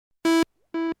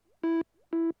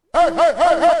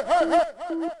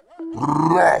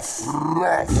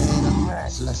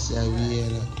Selassie I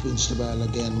real, pinch the ball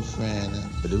again, my friend.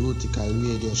 But the Rootikal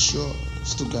radio show,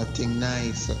 still got thing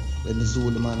nice. When the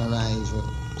Zulu man arrive,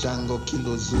 Django kill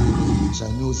those Zulu. So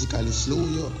musically slow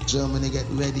yo. Germany get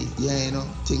ready, yeah you know,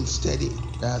 things steady.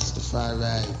 That's the far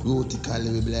right.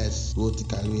 Rootikal we bless.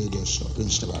 Rootikal radio show,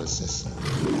 pinch the ball session.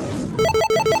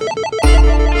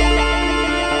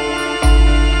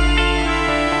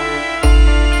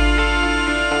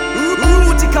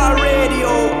 Rootikal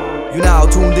Radio. You now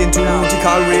tuned into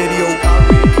Rootikal Radio.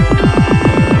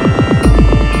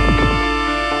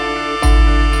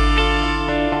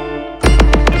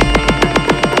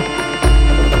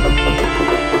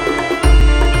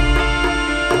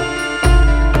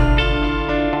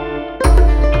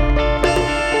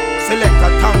 Select a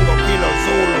tango killer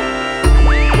Zulu.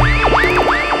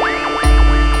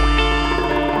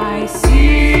 I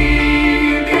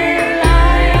see the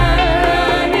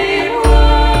lion in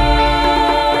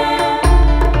war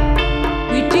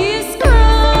with his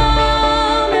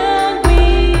crown and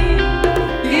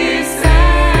with his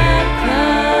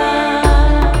scepter.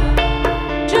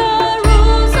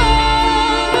 Jerusalem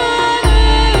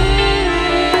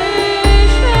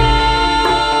is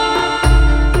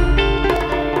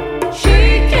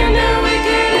shaking the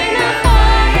wicked in a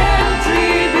fire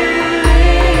tribulation.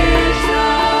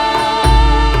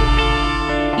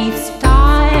 It's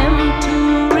time to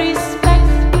respect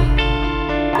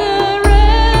the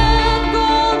red,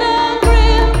 gold, and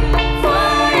green.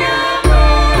 Fire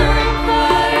burn,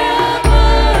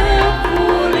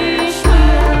 foolish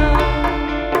man.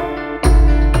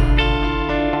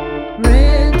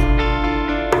 Red,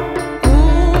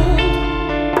 gold,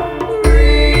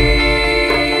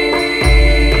 green.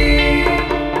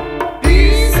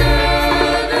 These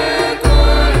are the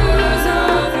colors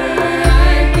of the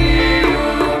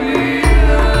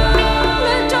Ethiopia.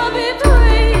 Let your be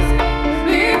praised.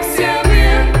 Fix your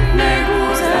beer,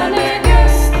 negros and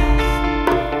negus.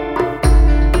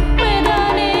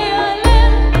 Medani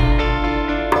alem.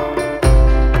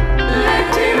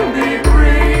 Let him be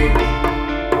brave.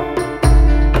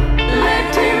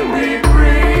 Let him be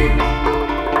brave.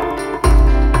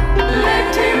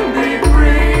 Let him be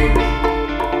brave.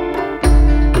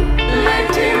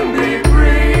 Let him be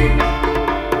brave.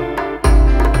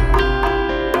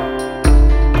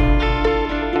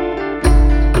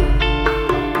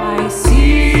 I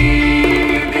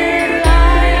see the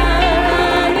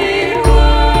lion in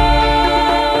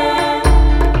war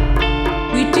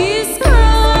with his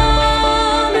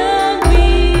crown and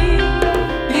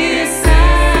with his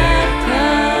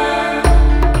scepter.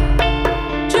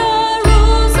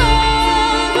 Jerusalem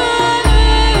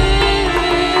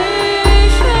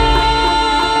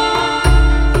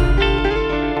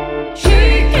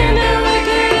shaking the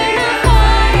wicked in a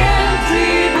fire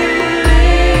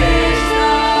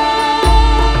tribulation.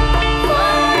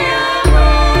 Fire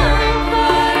burn,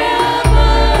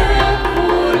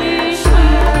 foolish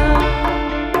man.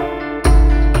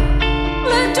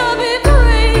 Let your be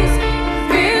praised.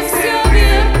 Fix your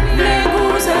beer,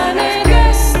 negros and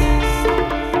negus.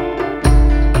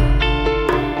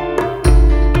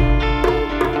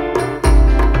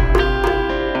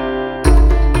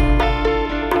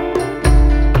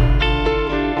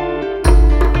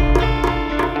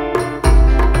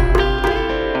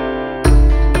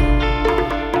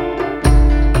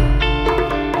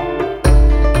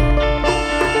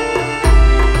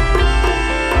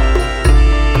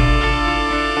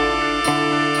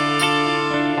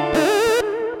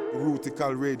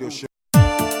 Rootikal Radio Show.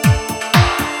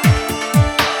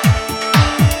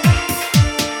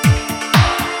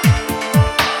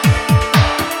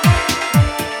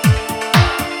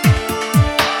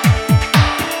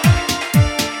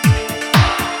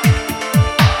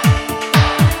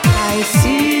 I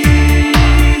see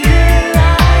the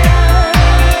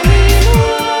lion in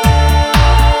war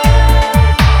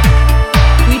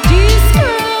with his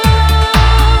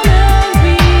crown and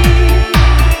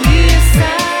with his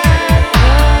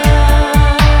scepter.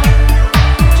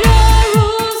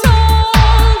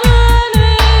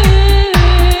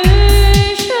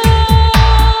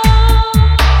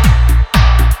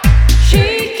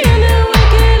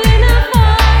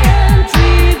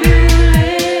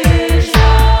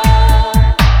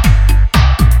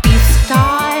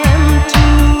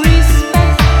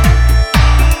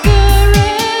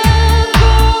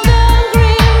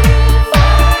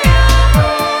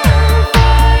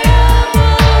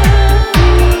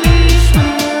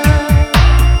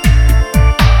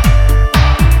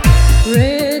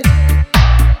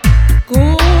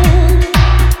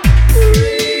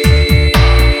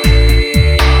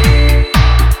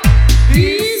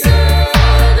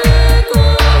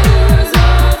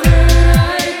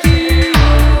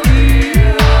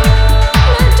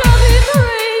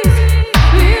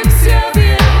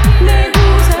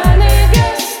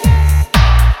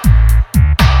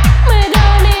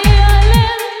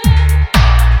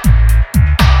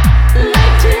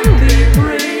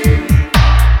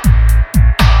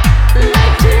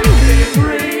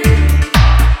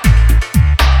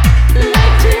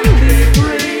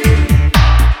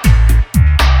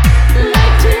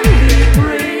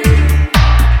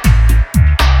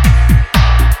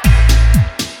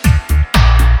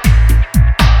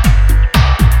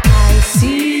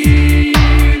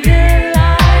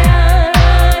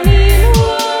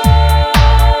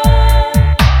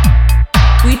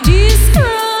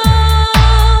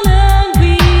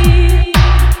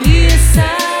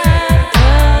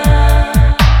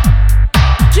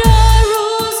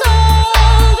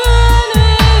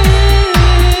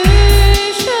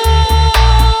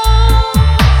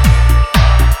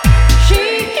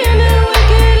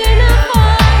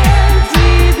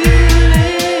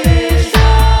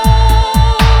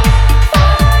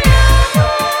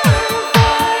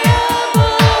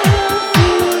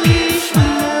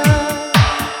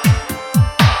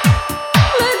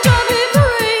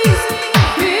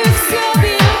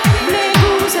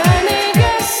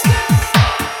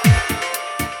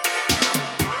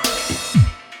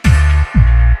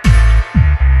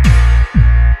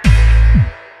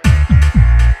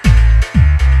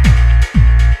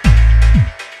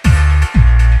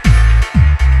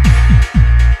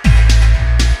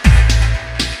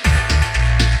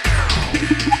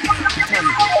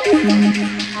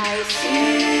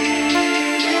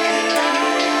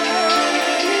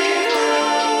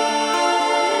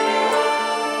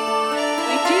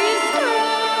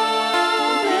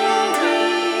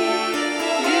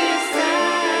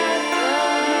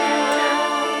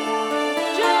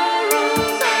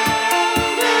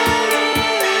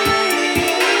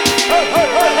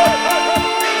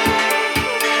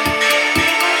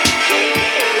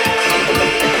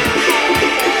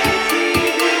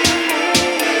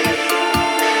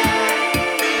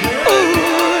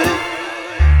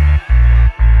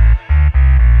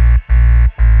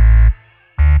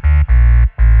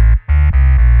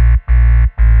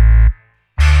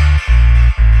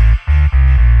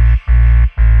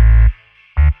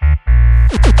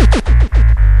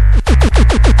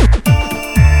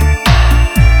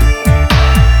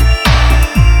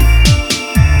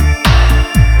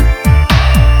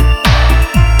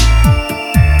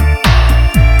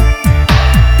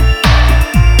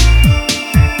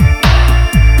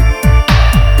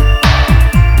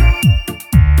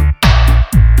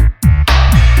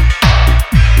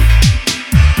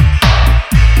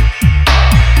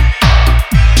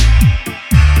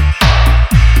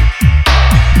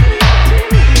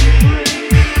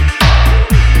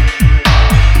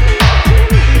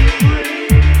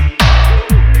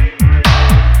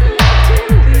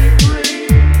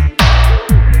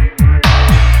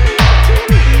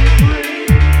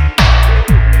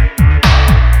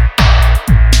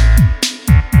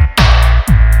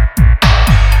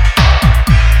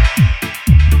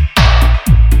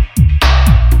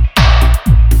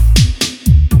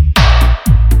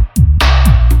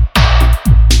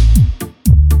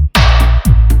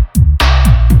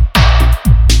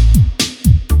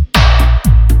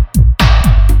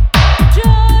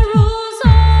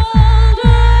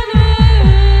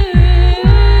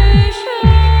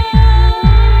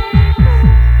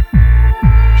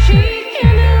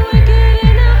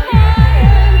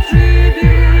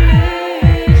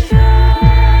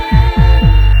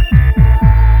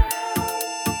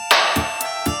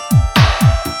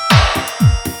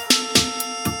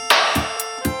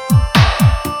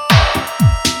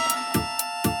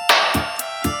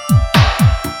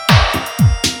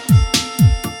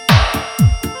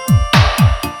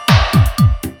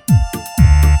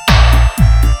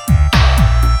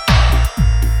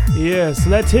 Yes,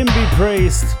 let him be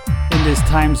praised in these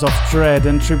times of dread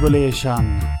and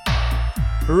tribulation.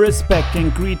 Respect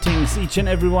and greetings each and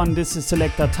everyone. This is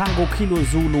Selector Tango Kilo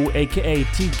Zulu aka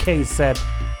TKZ,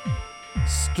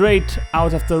 straight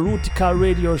out of the Rootikal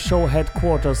Radio Show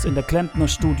headquarters in the Klempner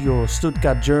Studio,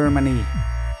 Stuttgart, Germany.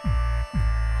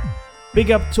 Big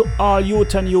up to all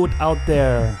youth and youth out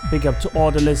there. Big up to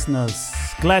all the listeners.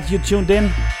 Glad you tuned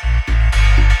in.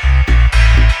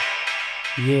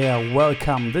 Yeah,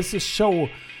 welcome. This is show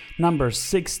number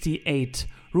 68,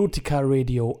 Rootikal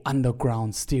Radio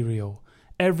Underground Stereo.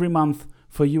 Every month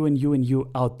for you and you and you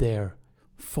out there,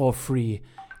 for free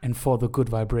and for the good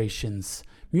vibrations.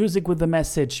 Music with a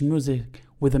message, music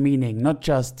with a meaning, not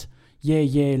just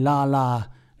yeah, la la.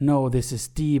 No, this is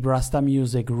deep Rasta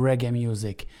music, reggae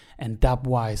music, and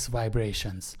dub-wise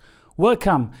vibrations.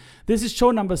 Welcome. This is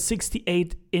show number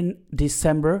 68 in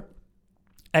December.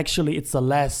 Actually, it's the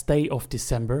last day of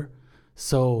December.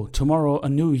 So tomorrow a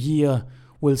new year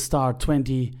will start,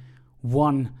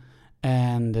 21.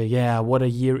 And yeah, what a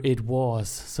year it was.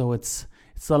 So it's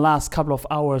the last couple of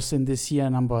hours in this year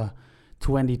number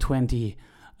 2020.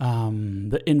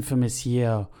 The infamous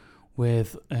year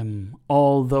with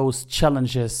all those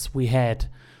challenges we had.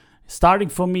 Starting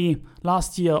for me,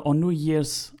 last year on New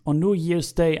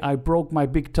Year's Day, I broke my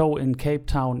big toe in Cape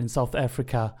Town in South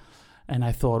Africa. And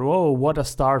I thought, whoa, what a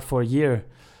start for a year.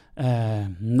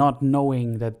 Not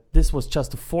knowing that this was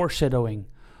just a foreshadowing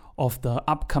of the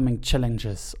upcoming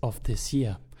challenges of this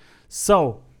year.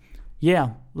 So,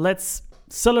 yeah, let's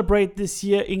celebrate this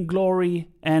year in glory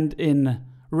and in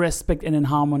respect and in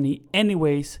harmony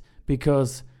anyways,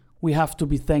 because we have to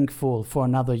be thankful for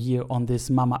another year on this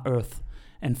Mama Earth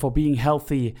and for being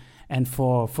healthy and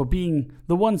for being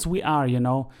the ones we are, you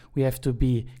know. We have to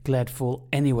be gladful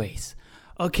anyways.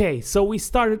 Okay, so we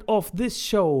started off this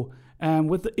show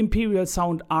with the Imperial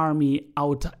Sound Army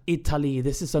out Italy.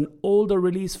 This is an older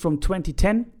release from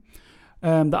 2010.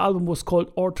 The album was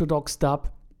called Orthodox Dub,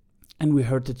 and we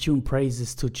heard the tune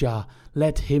Praises to Jah,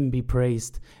 Let Him Be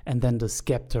Praised, and then the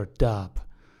Scepter Dub.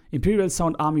 Imperial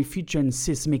Sound Army featuring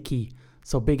Sis Mickey,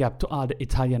 so big up to all the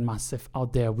Italian massive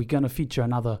out there. We're gonna feature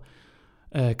another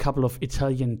couple of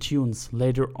Italian tunes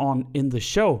later on in the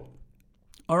show.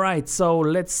 Alright, so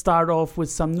let's start off with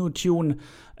some new tune.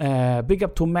 Big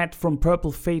up to Matt from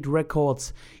Purple Fate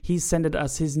Records. He sent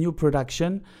us his new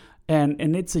production,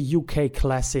 and it's a UK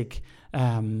classic,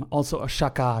 also a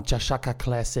Jashaka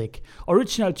classic.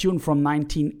 Original tune from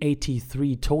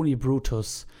 1983, Tony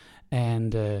Brutus.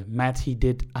 And Matt, he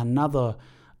did another,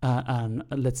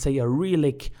 let's say a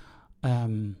relic.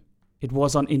 It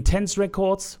was on Intense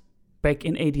Records back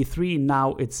in 83.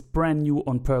 Now it's brand new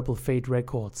on Purple Fate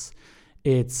Records.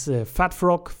 It's Fat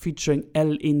Frog featuring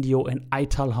El Indio and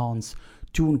Ital Hounds,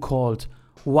 tune called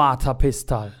Water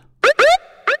Pistol.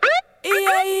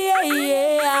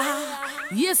 Yeah.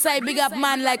 Yes, I big up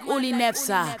man like Uli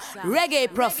Nefsa,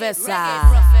 reggae professor.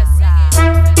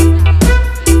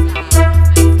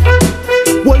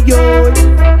 Why-yoy,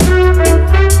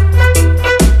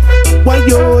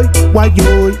 why-yoy,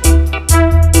 why-yoy,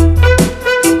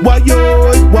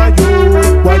 why-yoy,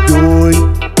 why-yoy, why-yoy.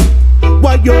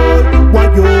 Why-yoy.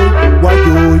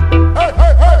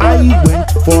 I went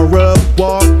for a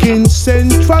walk in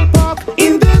Central Park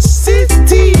in the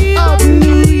city of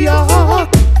New York.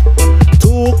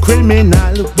 Two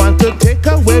criminals want to take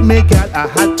away me gal. I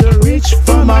had to reach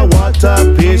for my water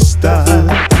pistol.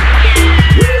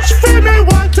 Reach for my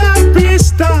water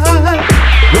pistol.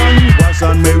 One was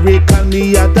American,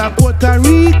 the other Puerto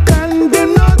Rican.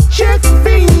 Them not check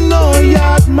me, no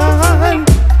yard man.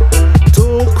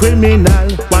 Criminal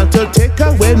want to take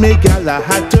away me gal. I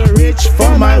had to reach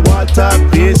for my water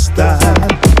pistol.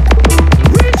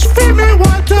 Reach for my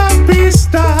water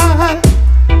pistol.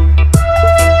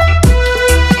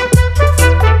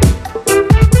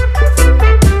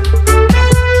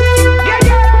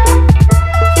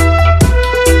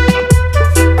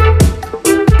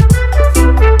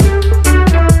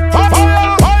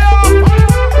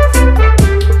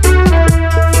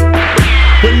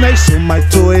 When I saw my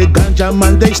toy ganja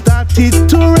man, they started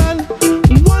to run.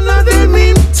 One of them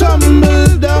him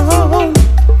tumble down.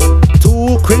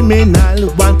 Two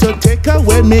criminals want to take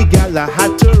away me gal. I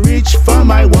had to reach for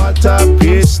my water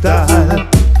pistol.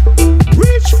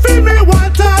 Reach for my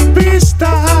water pistol.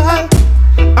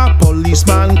 A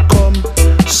policeman come,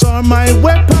 saw my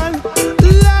weapon,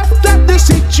 laughed at the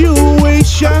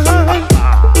situation.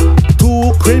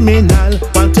 Two criminals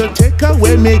want to take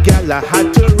away me gal. I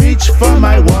had to reach for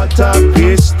my water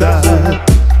pistol.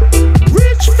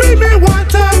 Reach for me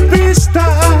water pistol.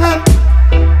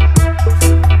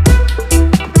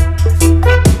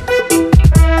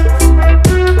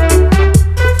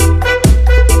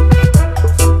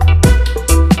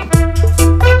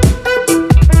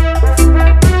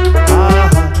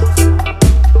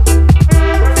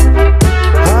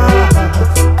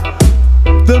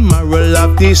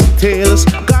 tales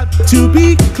got to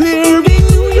be clear. In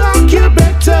New York, you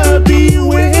better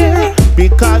beware.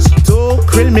 Because two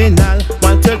criminal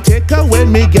want to take away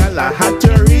me gal. I had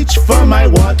to reach for my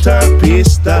water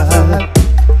pistol.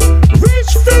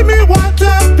 Reach for me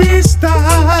water pistol.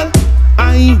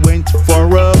 I went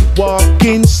for a walk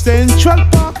in Central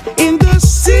Park in the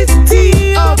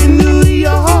city of New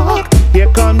York.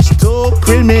 Here comes two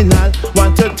criminal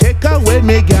want to take away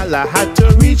me gal. I had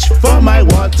to reach for my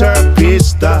water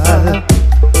pistol.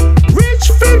 Reach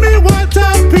for me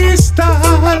water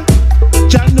pistol.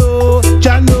 Jano,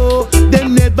 they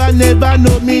never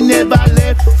know me, never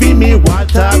left for me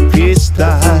water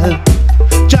pistol.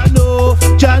 Jano,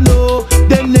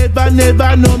 they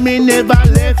never know me, never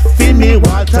left for me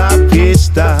water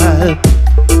pistol.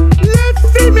 Left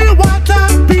for me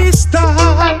water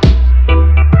pistol.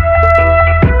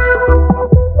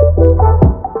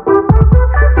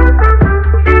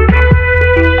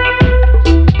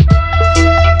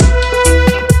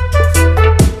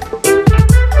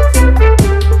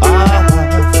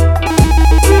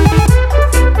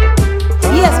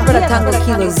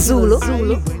 Kilo Zulu.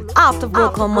 After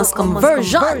vocal must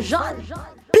conversion.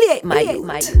 Play it, my youth.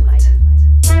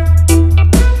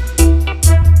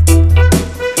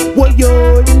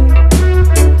 Why-yoy,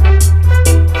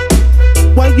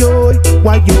 why-yoy,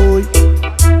 why-yoy,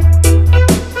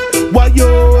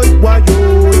 why-yoy,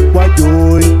 why-yoy,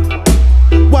 why-yoy,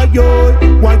 why-yoy,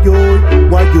 why-yoy,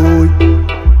 why-yoy.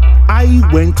 I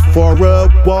went for a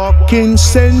walk in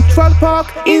Central Park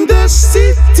in the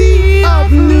city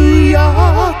of New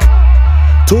York.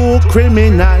 Two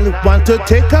criminal want to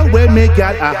take away me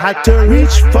gal. I had to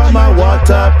reach for my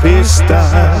water pistol.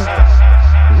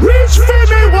 Reach for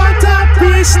me water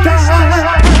pistol.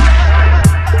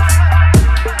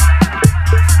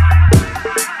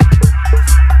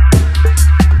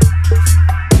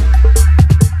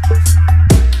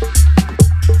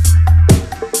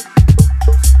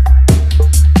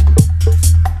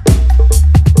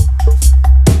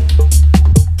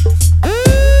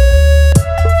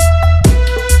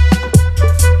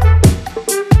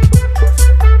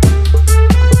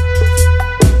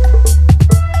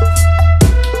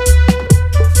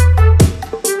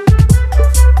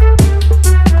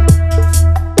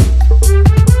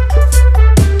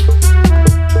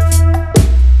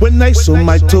 I saw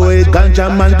my toy ganja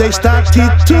man, they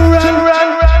started to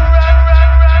run.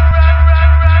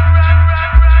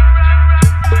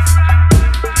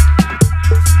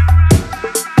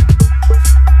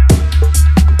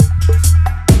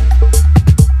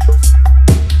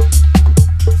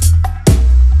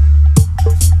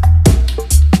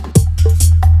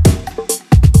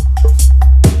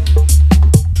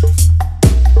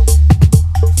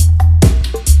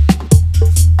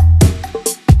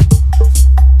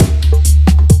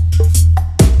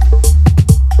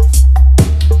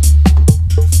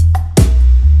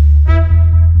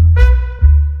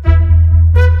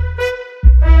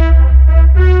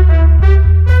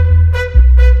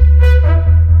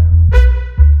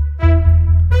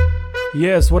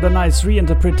 Yes, what a nice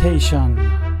reinterpretation.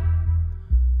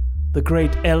 The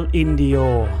great El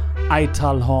Indio,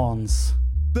 Ital Horns.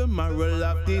 The moral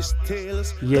of these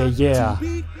tales. Yeah.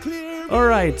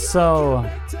 Alright, so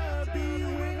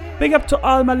big up to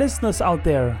all my listeners out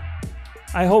there.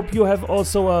 I hope you have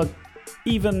also a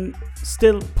even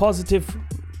still positive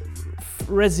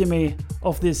resume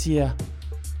of this year.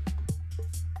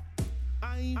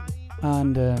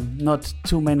 And not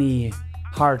too many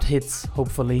hard hits,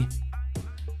 hopefully.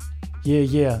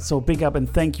 Yeah. So big up and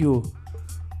thank you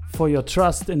for your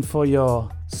trust and for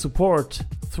your support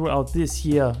throughout this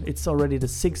year. It's already the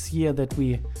 6th year that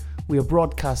we are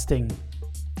broadcasting.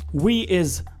 We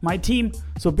is my team,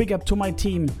 so big up to my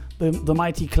team, the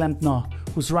mighty Klempner,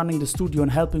 who's running the studio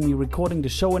and helping me recording the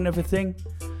show and everything.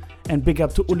 And big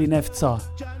up to Uli Nefza,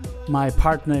 my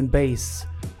partner in bass,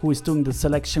 who is doing the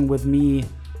selection with me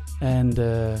and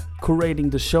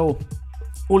curating the show.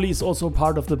 Uli is also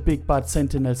part of the Big Bad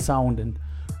Sentinel Sound and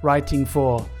writing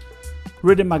for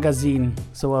Rhythm Magazine,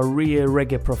 so a real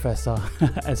reggae professor,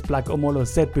 as Black Omolo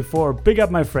said before. Big up,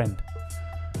 my friend.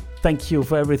 Thank you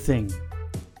for everything.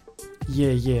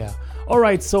 Yeah.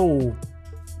 Alright, so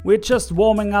we're just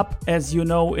warming up, as you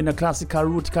know, in a classical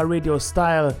Rootikal radio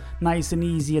style, nice and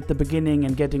easy at the beginning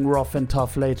and getting rough and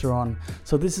tough later on.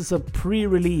 So this is a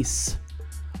pre-release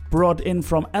brought in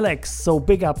from Alex, so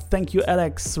big up, thank you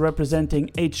Alex, representing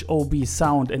HOB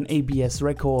Sound and ABS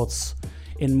Records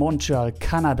in Montreal,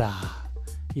 Canada.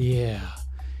 Yeah,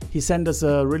 he sent us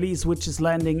a release which is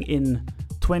landing in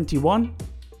 21,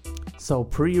 so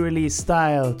pre-release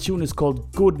style. Tune is called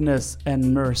Goodness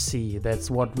and Mercy. That's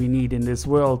what we need in this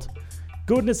world.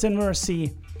 Goodness and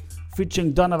Mercy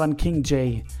featuring Donovan King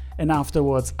J, and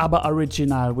afterwards ABBA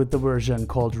Original with the version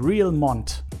called Real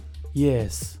Mont.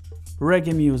 Yes,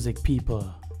 reggae music,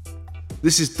 people.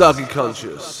 This is Dougie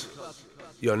Conscious.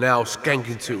 You're now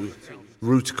skanking to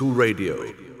Rootikal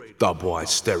Radio, Dubwise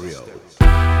Stereo.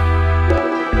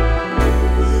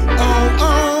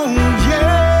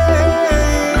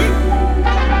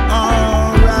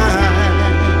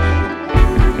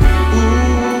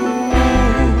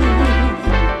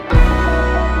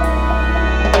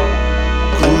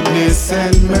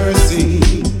 And mercy,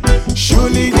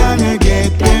 surely gonna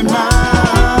get them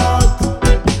out.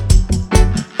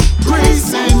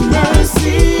 Grace and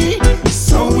mercy,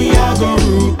 so we are gonna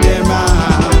root them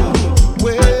out.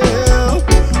 Well,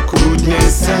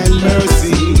 goodness and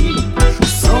mercy,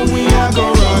 so we are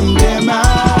gonna run them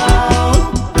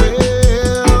out.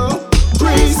 Well,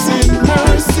 grace and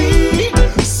mercy,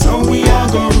 so we are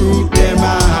gonna root them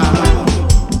out.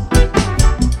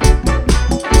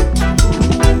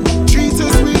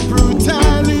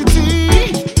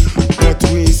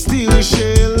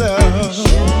 Share love.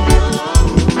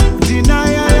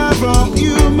 Denial of our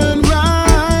human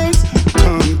rights.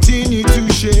 Continue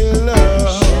to share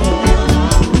love.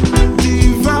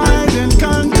 Divide and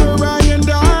conquer, I and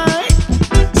I.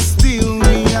 Still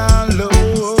we are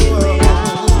low.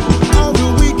 All the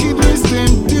wickedness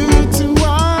them do to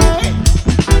I.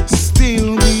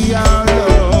 Still we are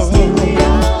low.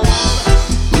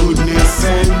 Goodness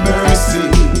and mercy,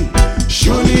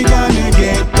 surely gonna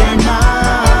get them out.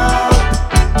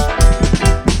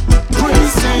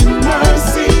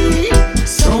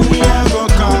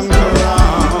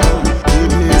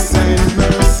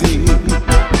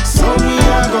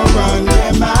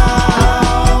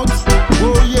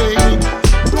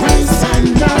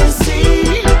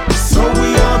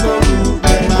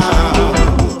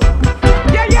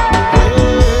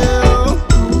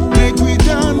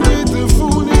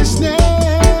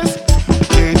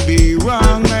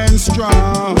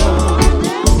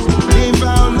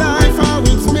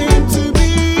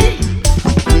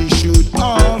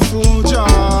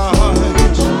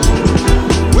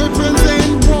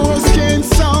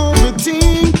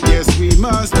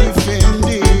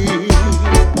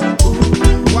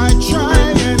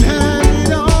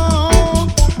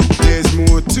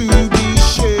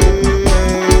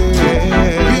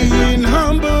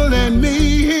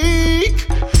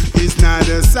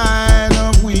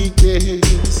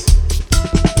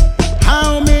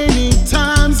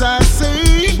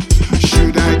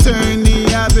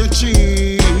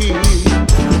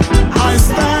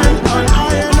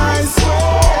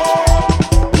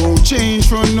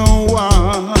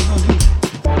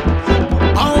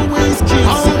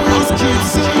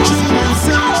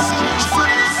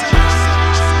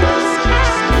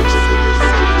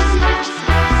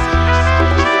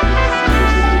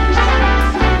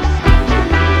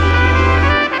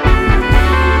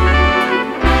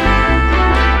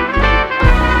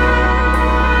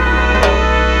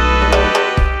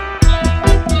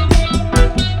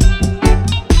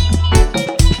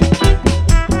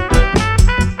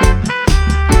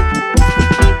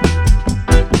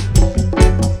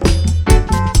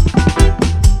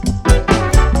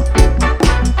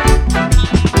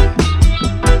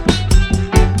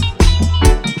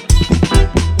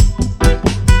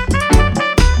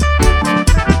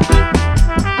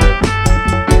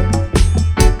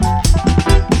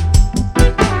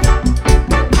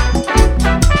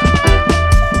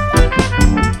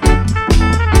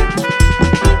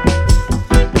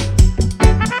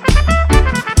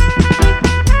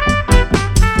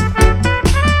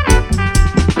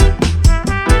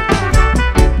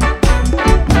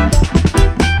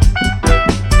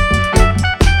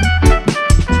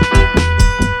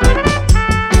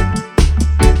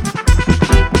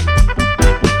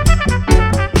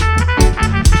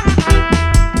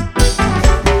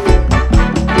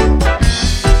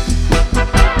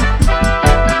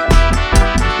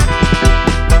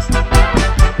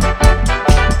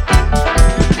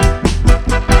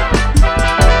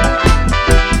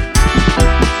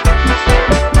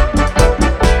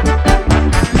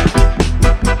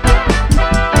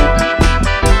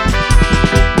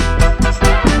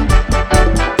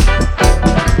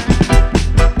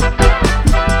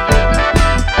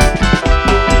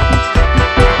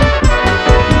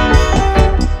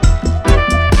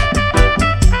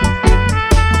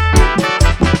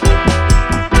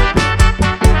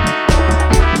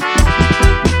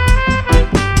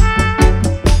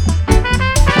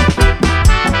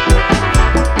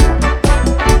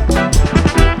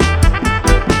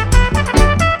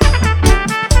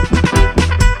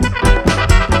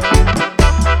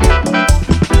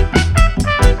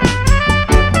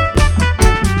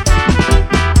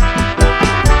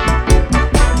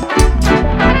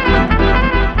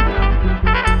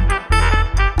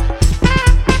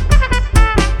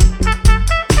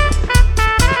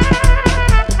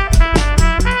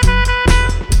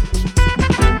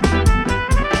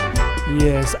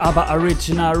 Yes, aber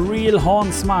original, real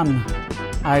hornsman.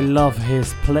 I love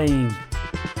his playing.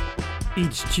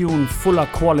 Each tune full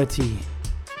of quality.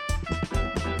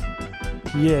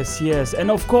 Yes, yes. And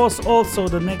of course also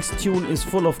the next tune is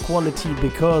full of quality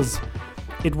because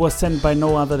it was sent by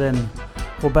no other than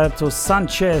Roberto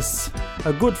Sanchez,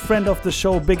 a good friend of the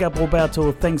show. Big up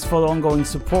Roberto, thanks for the ongoing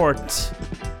support.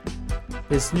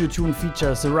 This new tune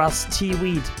features Russ T.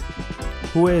 Weed,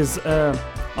 who is a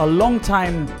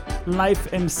long-time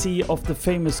live MC of the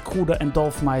famous Kruder and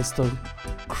Dorfmeister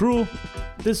crew.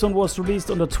 This one was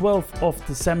released on the 12th of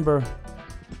December.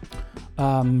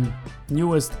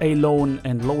 Newest A-Lone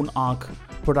and Lone Arc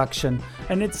production.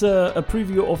 And it's a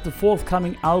preview of the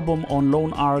forthcoming album on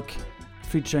Lone Arc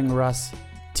featuring Russ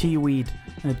T. Weed.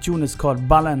 And the tune is called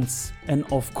Balance.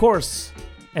 And of course,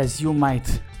 as you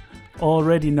might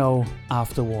already know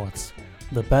afterwards,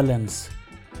 the Balance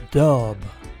dub.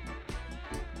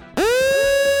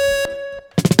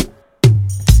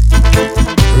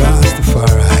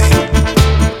 Rastafari,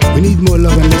 we need more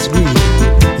love and less greed.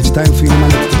 It's time for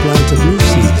humanity to plant a new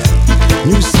seed.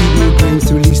 New seed, new grain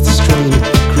to release the strain,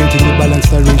 creating a balanced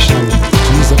direction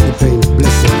to ease up the pain.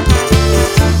 Blessing.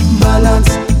 Balance,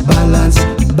 balance,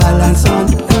 balance on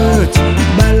earth.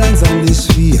 Balance on this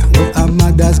sphere where our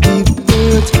mothers give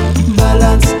birth.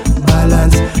 Balance,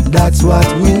 balance, that's what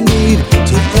we need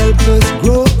to help us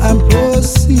grow and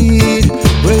proceed.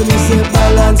 When we say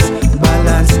balance,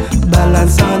 balance,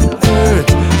 balance on earth.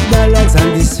 Balance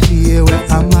on this sphere where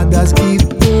our mothers give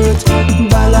birth.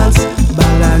 Balance,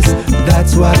 balance,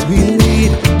 that's what we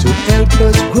need to help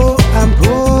us grow and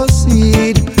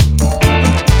proceed.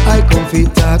 I come fi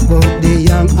talk about the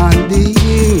young and the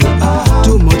young.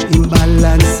 Too much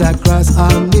imbalance across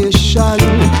our nation.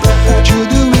 Through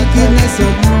the wickedness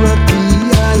of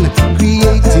European,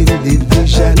 creating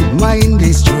division, mind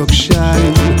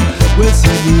destruction. Well,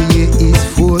 see the year is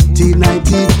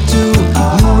 1492.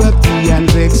 European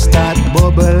vex start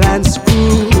bubble and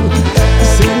screw.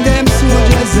 Send them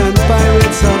soldiers and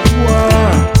pirates of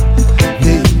war.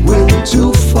 They went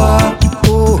too far.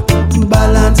 Oh,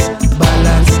 balance,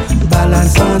 balance,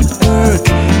 balance on earth.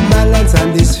 Balance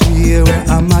on this sphere where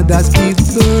our mothers give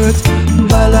birth.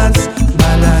 Balance,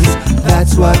 balance,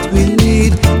 that's what we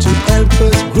need to help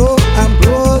us grow and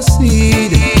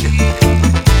proceed.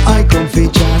 I come fi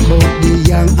chat about the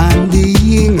young and the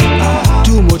young.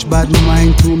 Too much bad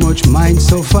mind, too much mind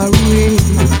suffering.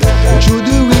 Through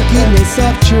the wickedness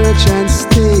of church and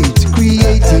state,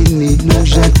 creating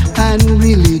illusion and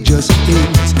religious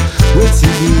hate. Well, see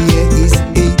the year is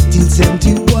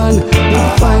 1871. The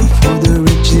fight for the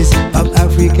riches of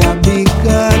Africa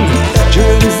begun.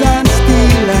 Germs and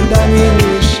steel and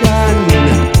domination,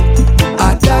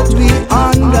 that we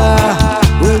under.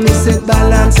 When we say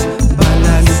balance,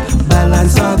 balance,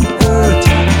 balance on earth.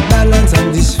 Balance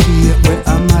on this sphere where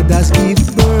our mothers give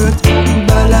birth.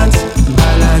 Balance,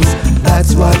 balance,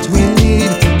 that's what we need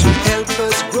to help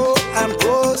us grow and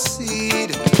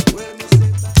proceed. When we say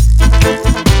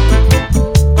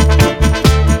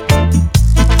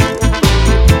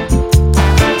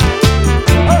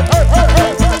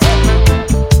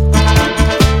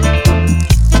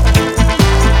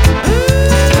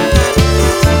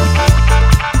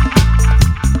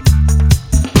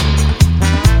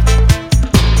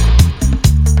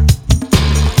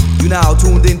now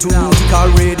tuned into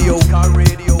Rootikal Radio.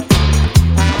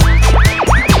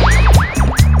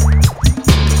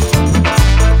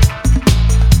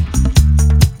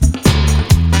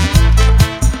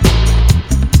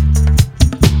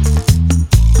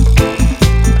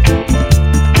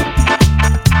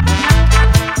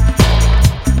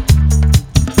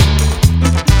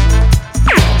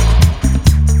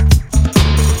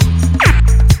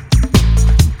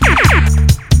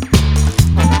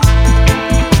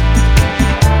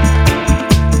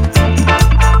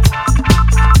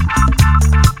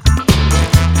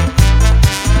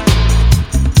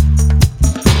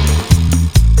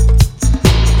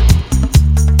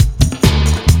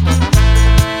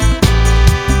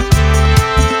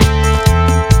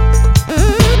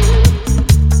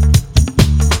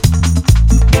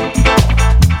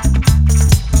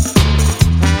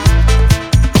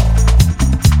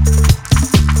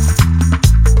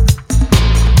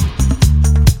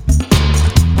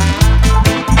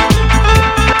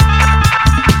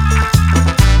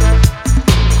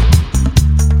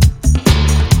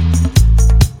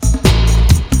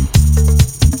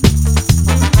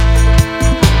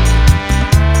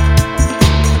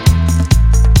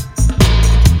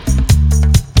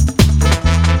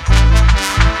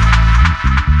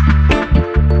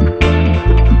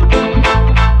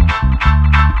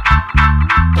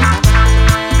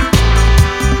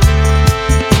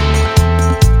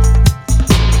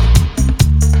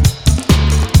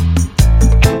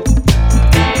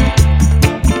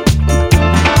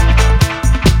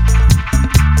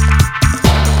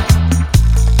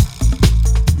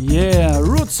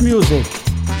 roots music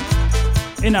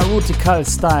in a Rootikal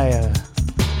style.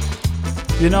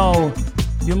 You know,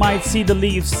 you might see the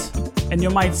leaves and you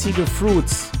might see the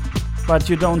fruits, but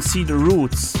you don't see the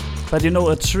roots. But you know,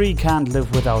 a tree can't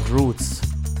live without roots.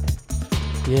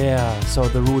 Yeah, so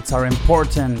the roots are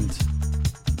important.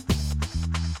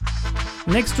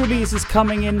 Next release is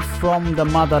coming in from the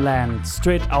motherland,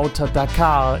 straight out of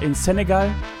Dakar in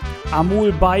Senegal.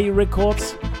 Amoul Baye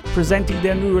Records presenting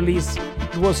their new release.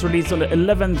 It was released on the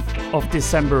 11th of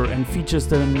December and features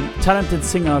the talented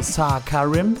singer Sa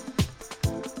Karim.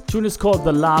 Tune is called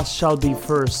The Last Shall Be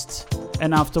First,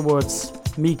 and afterwards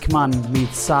Meekman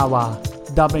meets Sawa,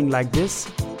 dubbing like this,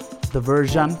 the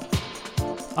version.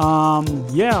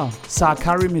 Sa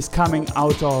Karim is coming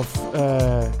out of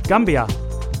Gambia.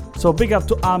 So big up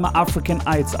to all my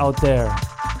Africanites out there.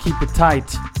 Keep it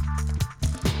tight.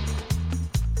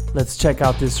 Let's check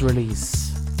out this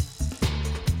release.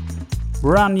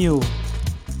 Brand new.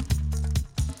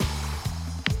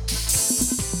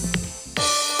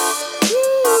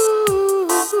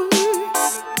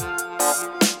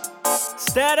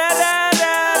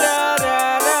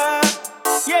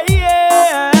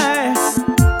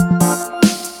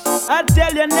 I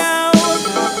tell you now,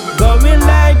 going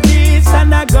like this and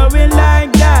not going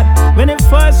like that. When the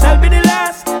first shall be the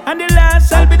last, and the last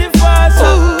shall be the first.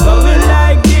 Going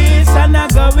like this and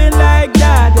not going like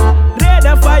that. Red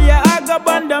of fire, I go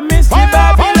burn the mystery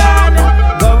Babylon.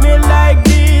 Going like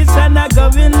this and not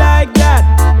going like that.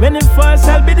 When the first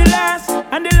shall be the last,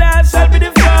 and the last shall be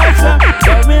the first.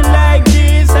 Going like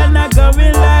this and not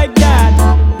going like that.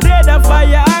 Red of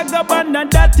fire, I go burn the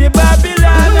dirty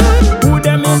Babylon. Who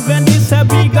them invent this a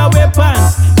bigger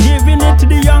weapons? Giving it to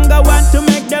the younger one to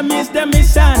make them miss the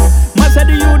mission. Most of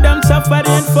the youth them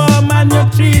suffering for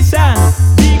malnutrition.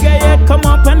 Bigger yet come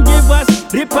up and give us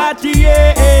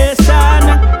repatriation.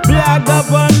 Black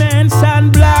governments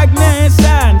and black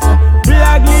nations.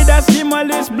 Black leaders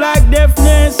demolish black deaf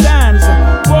nations.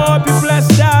 Poor people are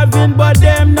starving but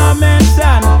them no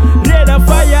mention. Red of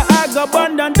fire I go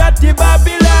burn down dirty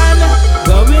Babylon.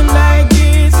 Going like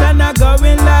this and not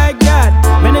going like that.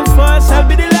 When the first shall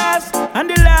be the last, and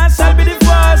the last shall be the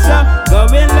first.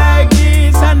 Going like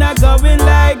this and not going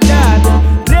like that.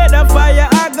 Red of fire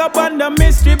I go burn the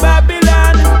mystery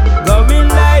Babylon. Going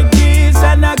like this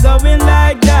and not going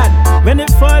like that. When the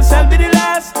first shall be the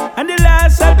last, and the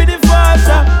last shall be the first.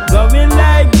 Going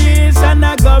like this and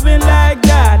not going like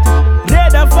that.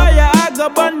 Red of fire I go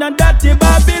burn the dirty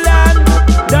Babylon.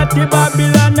 Dirty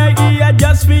Babylon I hear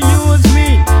just for use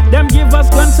we. Them give us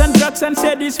guns and drugs and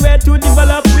say this way to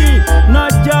develop we. No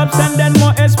jobs and then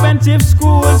more expensive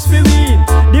schools for we.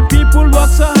 The people work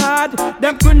so hard,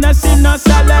 them couldn't see no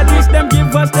salaries. Them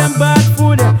give us them bad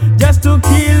food just to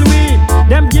kill we.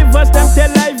 Them give us them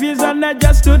television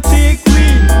just to trick we.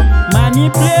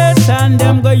 Manipulate and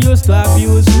them go used to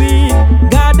abuse we.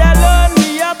 God alone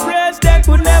we oppress, they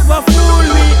could never fool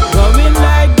we. Going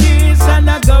like this and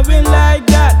not going like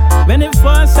that. When the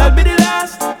first shall be the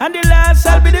last, and the last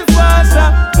shall be the first.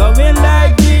 Going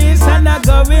like this and not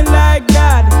going like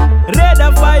that. Red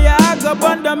of fire I go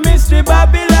burn the mystery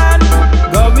Babylon.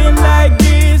 Going like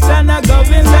this and not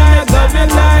going like that.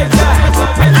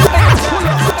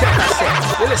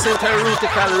 You listen to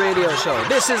Rootikal Radio Show.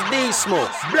 This is D Smoke.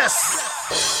 Bless.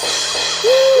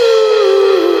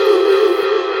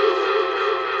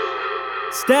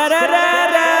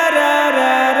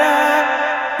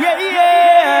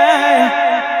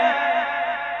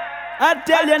 I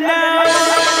tell you now,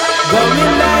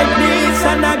 going like this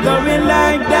and not going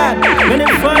like that. When the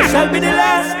first shall be the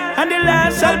last, and the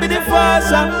last shall be the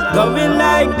first. Going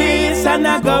like this and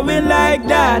not going like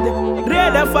that.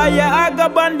 Red of fire I go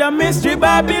burn the mystery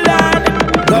Babylon.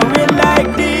 Going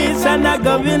like this and not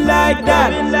going like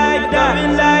that. Like that,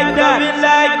 like that,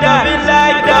 like that,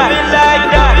 like that, like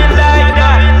that, like that, like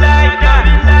that.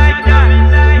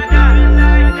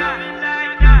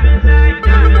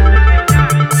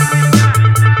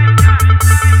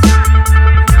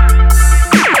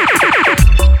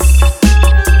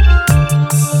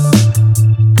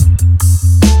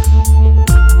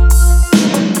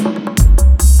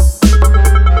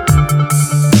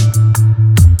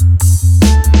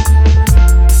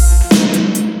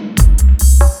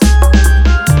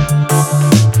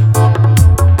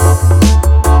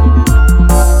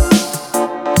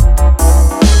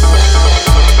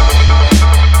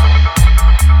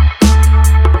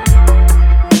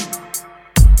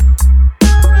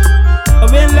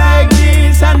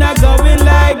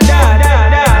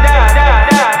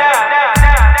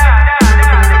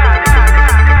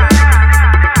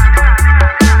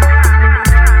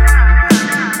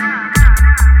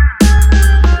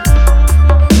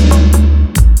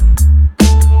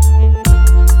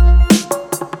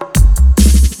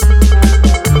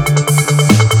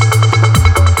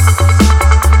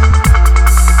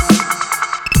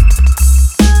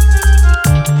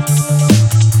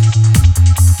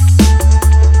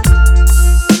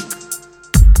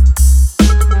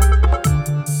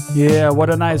 Yeah, what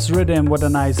a nice rhythm, what a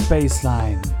nice bass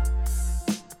line.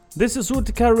 This is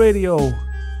Rootikal Radio,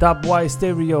 Dubwise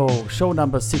Stereo, show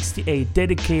number 68,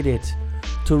 dedicated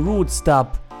to roots,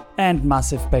 dub, and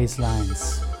massive bass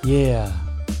lines. Yeah.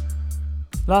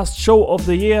 Last show of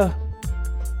the year,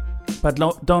 but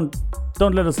don't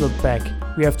let us look back.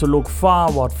 We have to look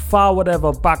forward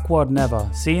ever, backward never.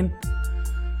 Seen?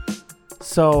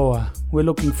 So we're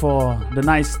looking for the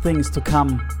nice things to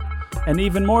come and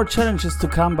even more challenges to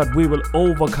come, but we will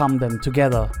overcome them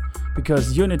together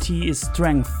because unity is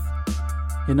strength.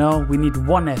 You know, we need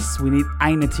oneness, we need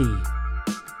einity.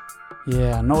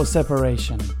 Yeah, no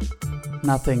separation,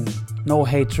 nothing, no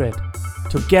hatred.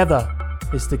 Together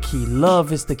is the key,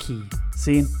 love is the key.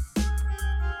 See?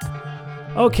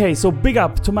 Okay, so big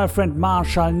up to my friend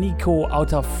Marshall Nico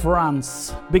out of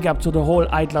France. Big up to the whole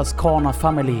Idler's Corner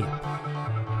family.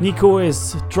 Nico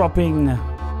is dropping,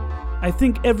 I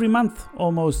think every month,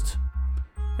 almost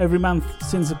every month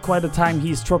since quite a time,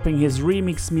 he's dropping his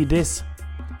Remix Me This.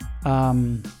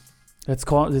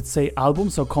 Let's say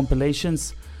albums or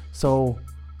compilations. So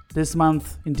this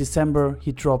month in December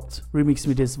he dropped Remix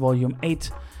Me This Volume 8,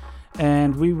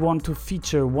 and we want to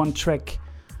feature one track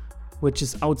which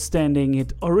is outstanding.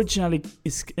 It originally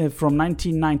is from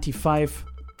 1995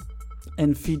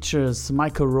 and features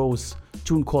Michael Rose,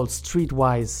 tune called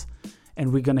Streetwise,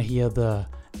 and we're gonna hear the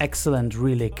excellent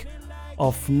relic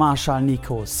of Marshall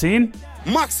Nico. Seen?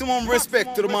 Maximum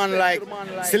respect to the man like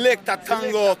Selector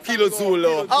Tango, Kilo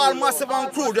Zulu. All massive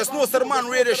and crew, just know the man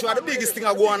radio show are the biggest thing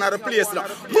I go on at the place now.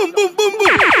 Boom, boom, boom,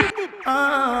 boom.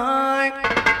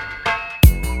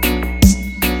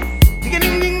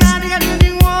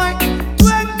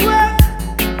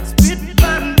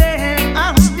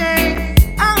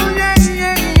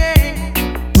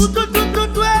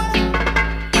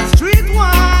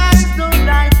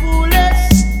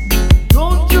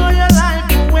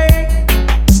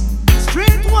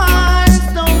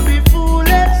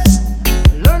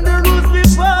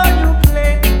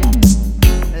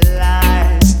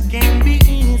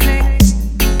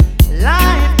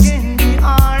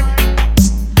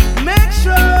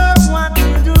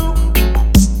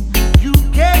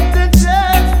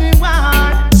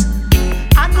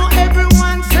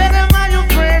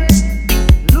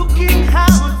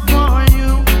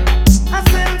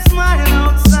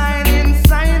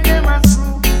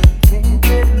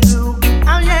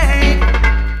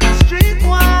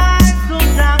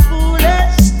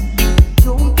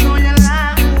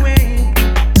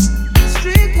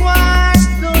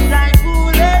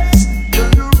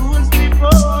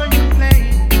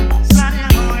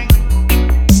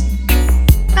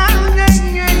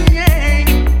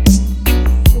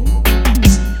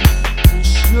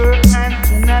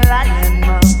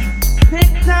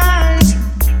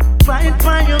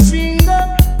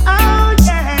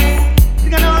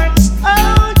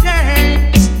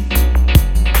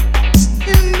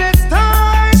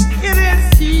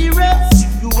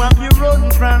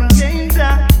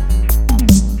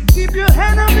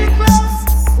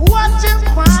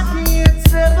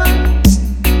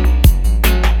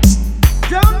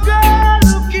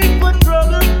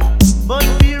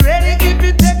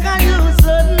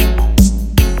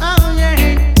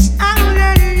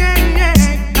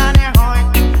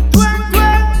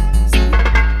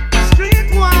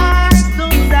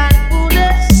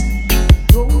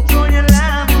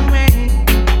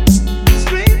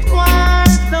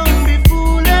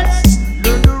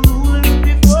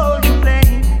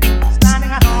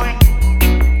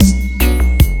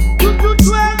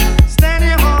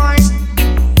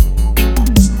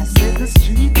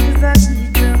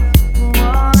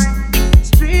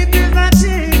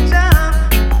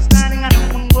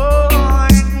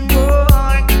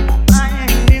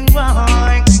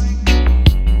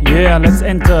 Let's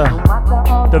enter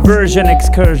the version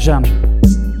excursion.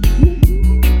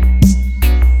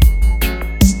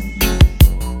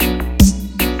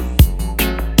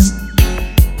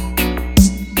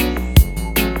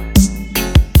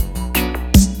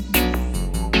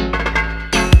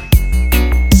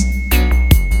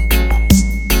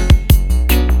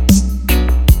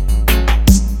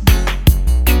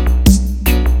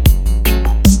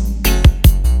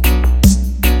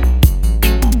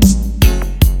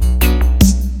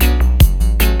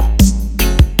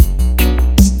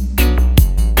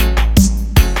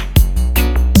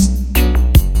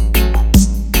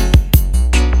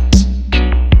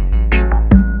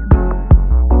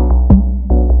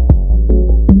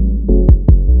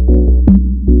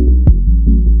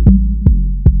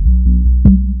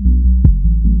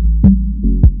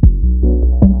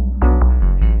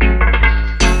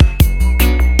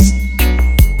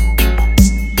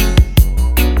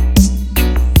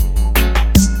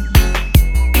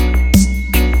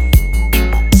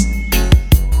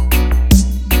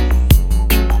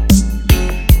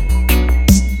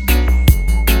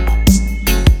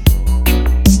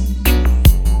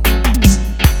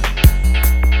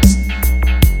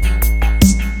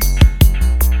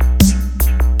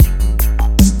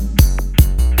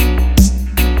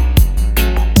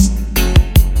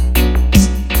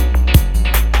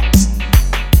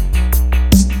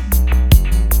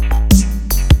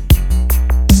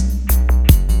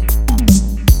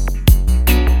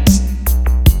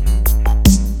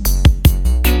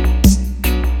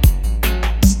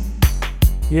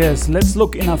 Yes, let's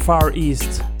look in a Far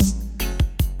East.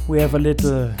 We have a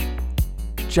little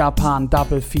Japan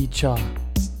double feature.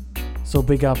 So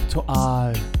big up to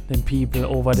all them people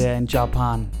over there in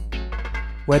Japan.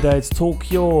 Whether it's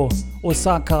Tokyo,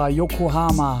 Osaka,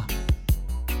 Yokohama,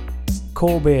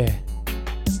 Kobe,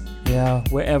 yeah,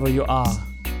 wherever you are.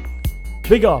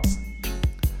 Big up!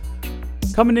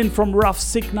 Coming in from Rough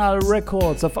Signal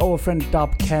Records of our friend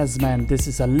Dub Kazman. This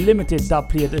is a limited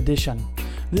dubplate edition.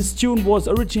 This tune was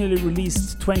originally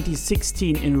released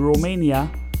 2016 in Romania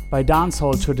by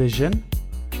Dancehall Tradition.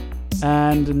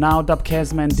 And now Dub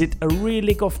Kazman did a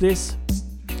relic of this.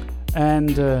 And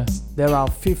there are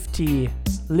 50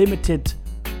 limited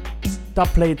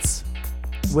dubplates.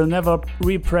 Will never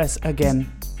repress again.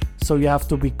 So you have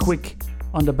to be quick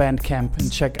on the Bandcamp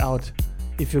and check out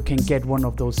if you can get one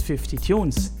of those 50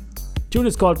 tunes. Tune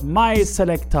is called My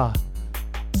Selector,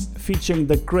 featuring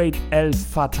the great El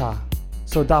Fatah.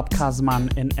 So Dub Kazman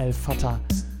and El Fatah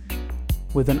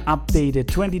with an updated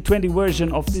 2020 version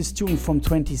of this tune from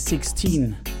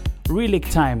 2016. Relic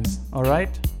time,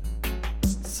 alright?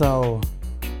 So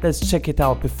let's check it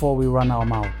out before we run our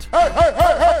mouth.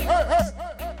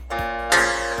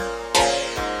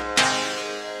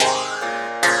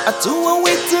 I two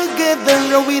away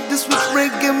together with this sweet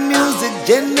reggae music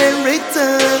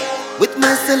generator with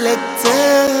my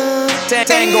selector.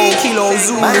 Tango Kilo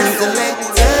Zulu. My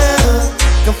selector.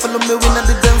 Can follow me when I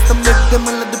the dance to make them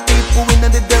all of the people when I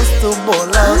the dance to ball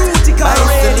out. My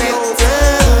selector.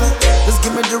 Just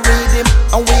give me the rhythm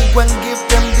and we gon' give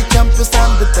them the champion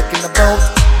sound they're talking about.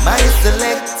 My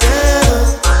selector.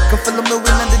 Can follow me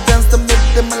when I the dance to make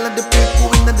them all of the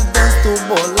people when I the dance to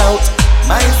ball out.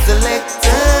 My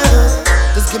selector.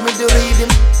 Just give me the rhythm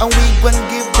and we gon'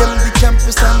 give them the champion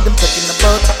sound them talking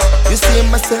about. You see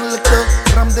my selector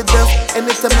from the dance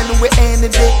anytime, anywhere, any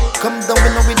day. Come down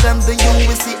when we done the you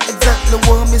will see exactly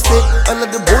what me say. All of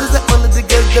the boys and all of the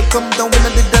girls they come down when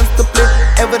they dance to play.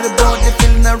 Everybody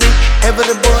feeling a ring,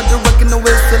 everybody rocking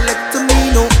away. Select to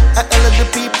me, no. And all of the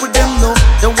people them know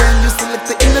that when you select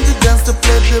the inner the dance to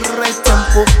play the right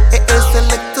tempo.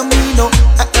 Select to me, no.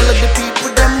 And all of the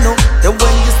people them know that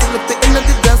when you select the inner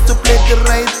the dance to play the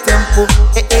right tempo.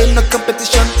 No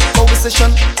competition, always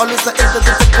session, always a enter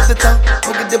the top of the town.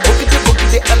 Boogie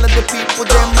the all of the people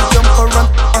them jump around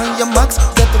on your marks,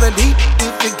 get ready.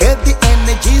 If you get the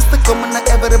energies to come and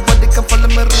everybody can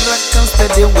follow me rock and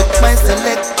steady with my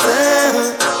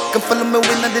selector. Can follow me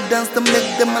when I the dance to make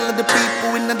them all of the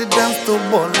people when I the dance to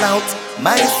ball out.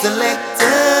 My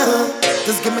selector.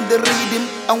 Just give me the rhythm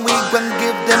and we gon'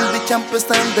 give them the champion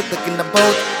sound they're talking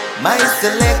about. My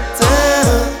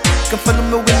selector. Can follow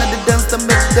me when I the dance to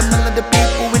make them all of the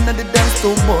people when I the dance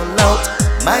to ball out.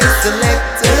 My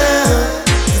selector.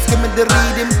 Just give me the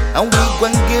rhythm and we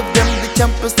gon' give them the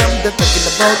champion sound they're talking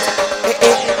about.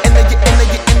 Energy,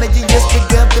 energy, energy, yes we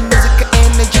got the music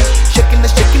energy. Shaking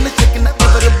it, shaking it, shaking it,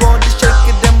 everybody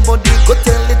shaking them body. Go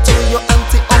tell it to your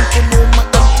auntie, uncle,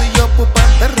 mama, to your papa.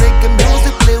 The reggae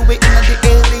music play way in the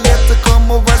area to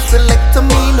come over. Select to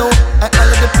me, no. And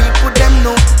all of the people them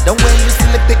know that when you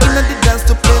select the inner the dance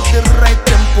to play the right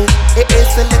tempo.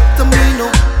 Select to me, no.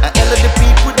 And all of the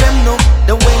people them know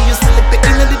that when you select the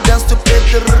inner the dance to play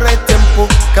the right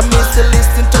tempo. Come here to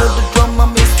listen to the drum,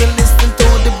 I'm here to listen to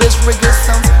the best reggae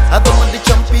sounds. I don't want the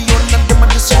champion and them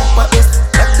are the super ace.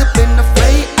 Like the plane to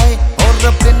fly high or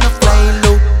a plane to fly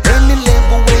low. Any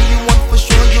level where you want for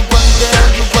sure you run there,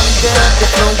 the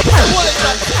flow.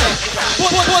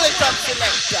 Pull it up,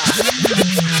 selector.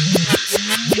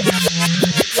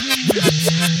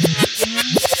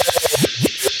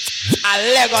 A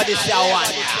Lego this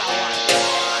one.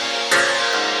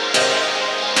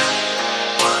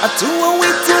 I two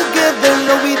away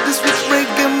together with this sweet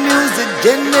reggae music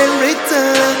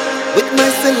generator with my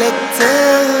selector.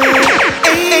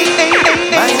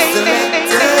 My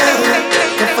selector.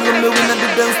 Can follow me when I the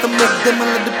dance to make them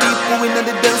all of the people when I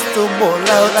the dance to ball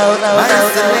out. My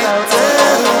selector.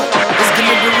 Just give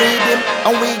me the rhythm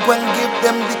and we gon' give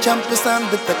them the champion sound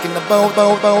they're talking about.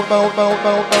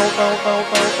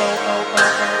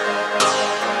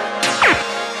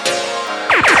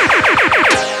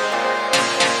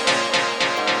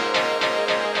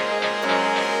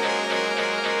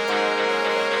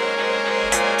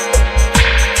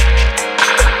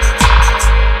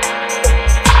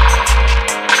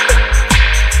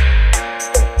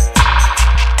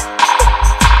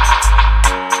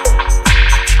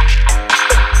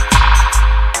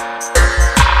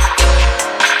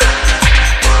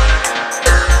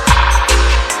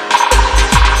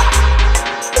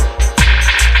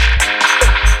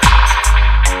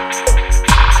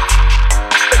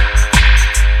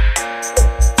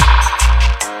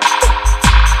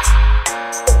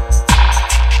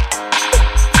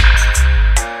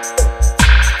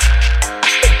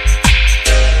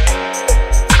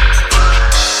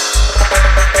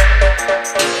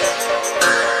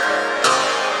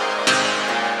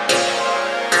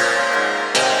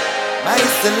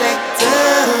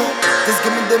 selector. Just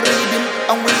give me the rhythm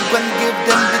and we gonna give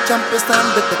them the champion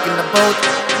sound they're talking about.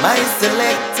 My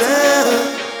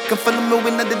selector. Can follow me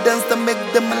when I the dance to make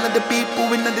them all of the people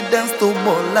when I the dance to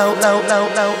ball out, loud,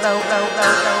 loud, loud, loud, loud,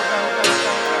 loud, loud.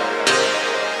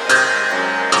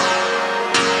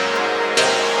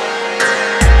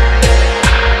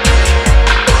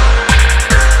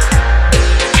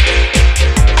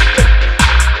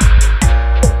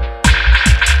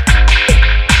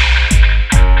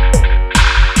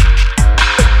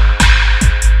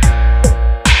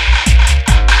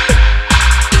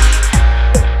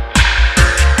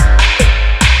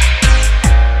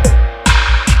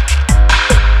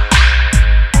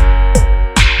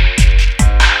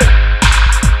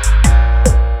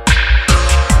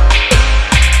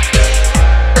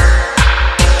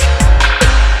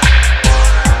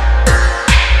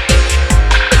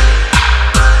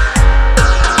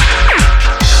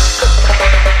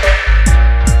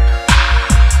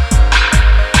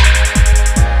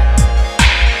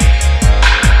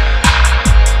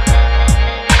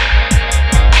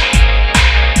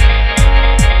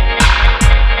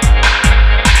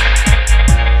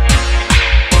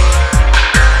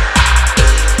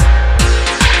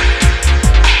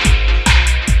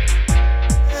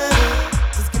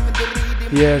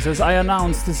 Yes, as I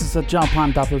announced, this is a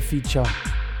Japan double feature.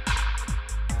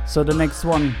 So the next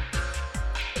one,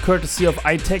 courtesy of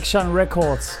iTechshan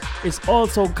Records, is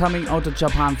also coming out of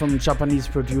Japan from Japanese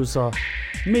producer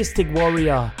Mystic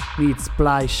Warrior meets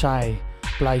Bly Shay,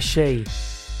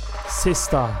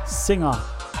 sister, singer.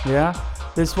 Yeah,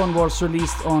 this one was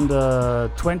released on the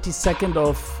 22nd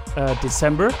of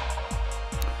December.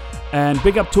 And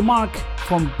big up to Mark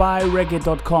from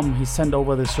buyreggae.com. He sent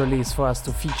over this release for us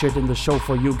to feature it in the show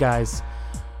for you guys.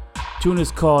 Tune is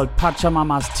called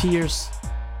Pachamama's Tears,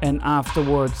 and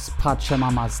afterwards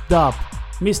Pachamama's Dub.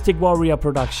 Mystic Warrior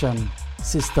production,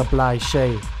 Sister Bly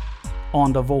Shay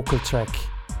on the vocal track.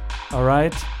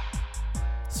 Alright?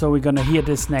 So we're gonna hear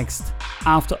this next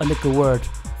after a little word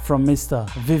from Mr.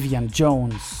 Vivian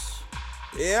Jones.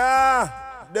 Yeah,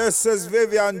 this is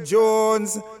Vivian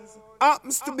Jones.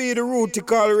 Happens to be the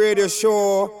Rootikal Radio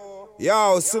Show.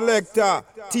 Yo, selector,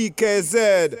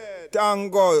 TKZ,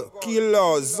 Tango,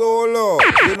 Kilo, Zolo.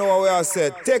 You know what I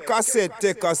said? Take a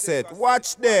set.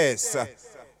 Watch this.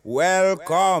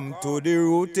 Welcome to the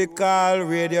Rootikal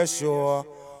Radio Show.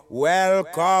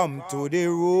 Welcome to the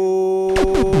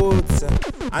roots.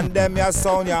 And them your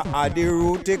sound ya at the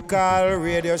Rootikal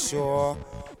Radio Show.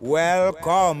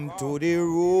 Welcome to the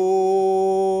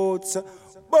roots.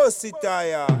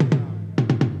 Bossitaya.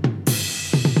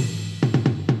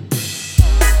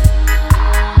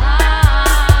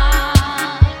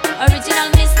 Original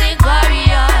Mystic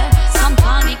Warrior, some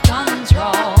call me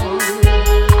control.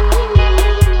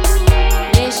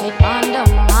 They shape on the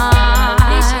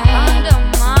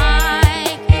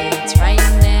mic, it's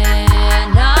raining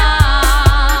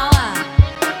now.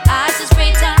 I just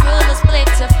pray and rule the split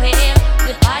to fail.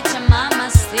 The Pachamama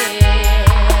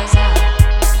stairs,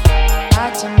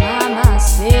 Pachamama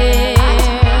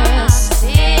stairs.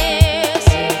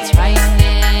 It's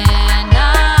raining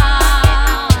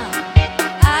now.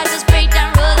 I just break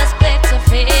down rule the split to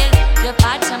fail. The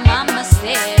Pachamama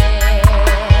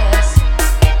stairs,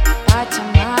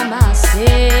 Pachamama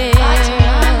stairs.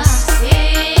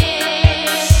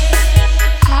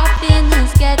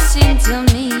 Happiness gets into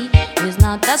me. It's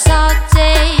not the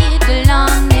salty, the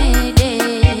long it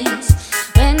is.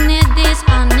 When it is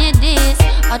and it is,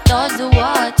 I toss the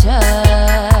water.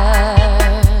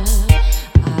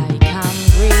 I can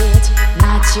breathe,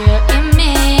 not here in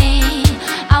me.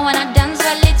 I wanna dance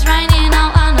while it's raining. I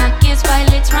wanna kiss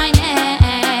while it's raining.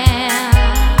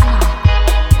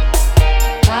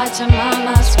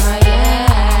 Pachamama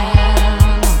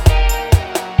smiling.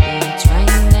 It's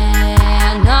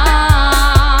raining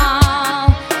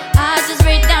now. I just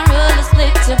break down rule the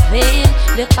split to fail.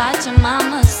 The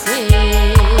Pachamama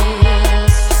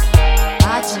says,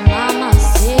 Pachamama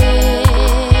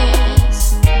says.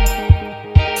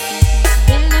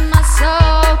 Feeling my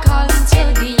soul calling to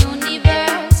the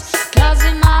universe.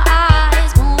 Closing my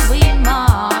eyes, moving my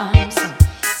arms.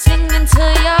 Singing to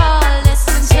y'all,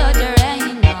 listen to the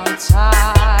rain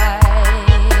outside.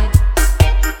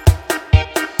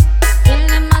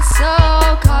 Feeling my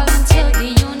soul calling to the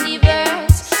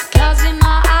universe. Closing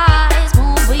my eyes,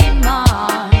 moving my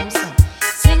arms.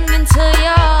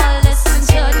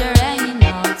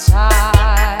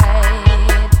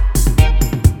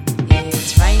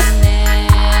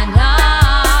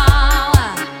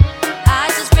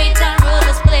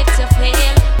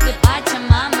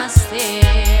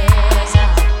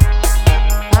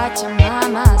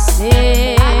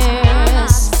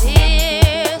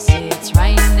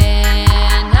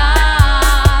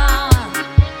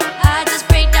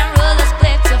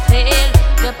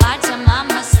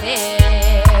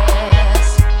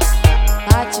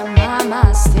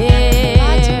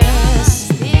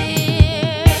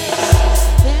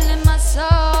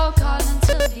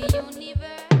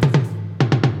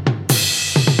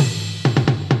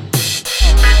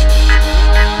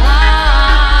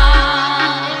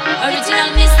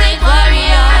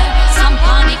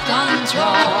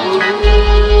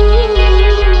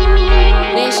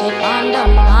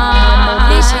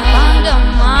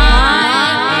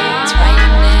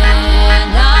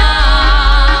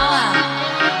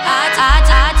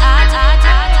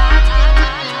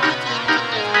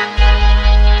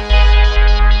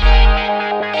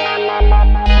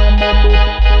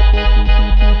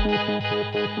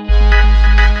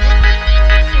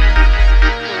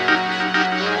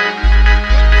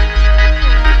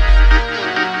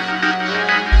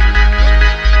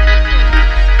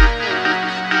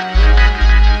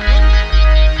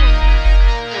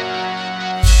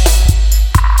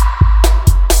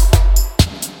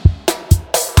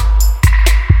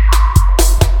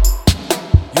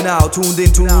 You're now tuned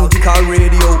into Rootikal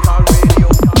Radio.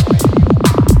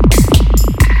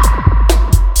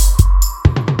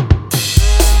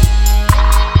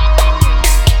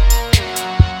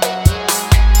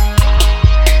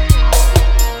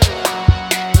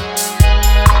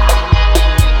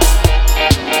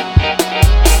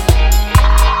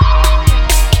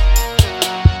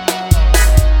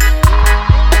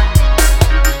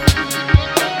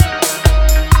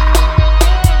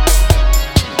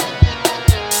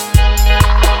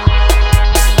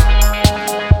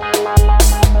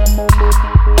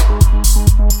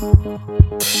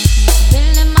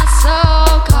 Feeling my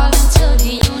soul calling to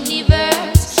the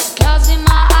universe, closing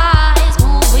my eyes,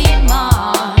 moving my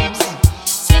arms,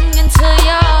 singing to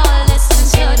you, listening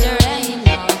to the rain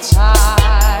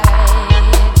outside.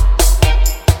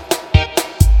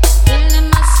 Feeling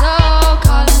my soul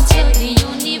calling to the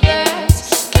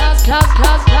universe, close, close,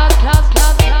 close, close, close,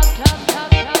 close, close, close, close,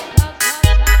 close.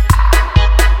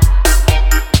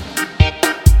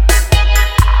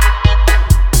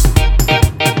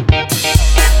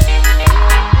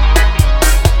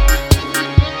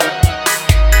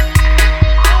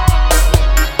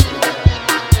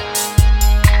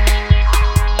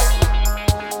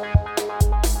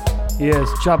 Yes,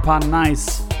 Japan,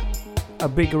 nice. A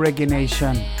big reggae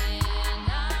nation.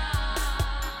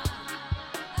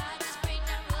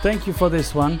 Thank you for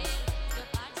this one.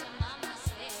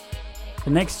 The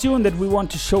next tune that we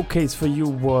want to showcase for you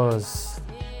was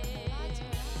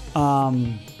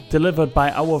delivered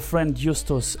by our friend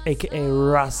Justus, aka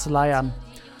Russ Lion,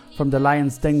 from the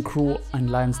Lion's Den crew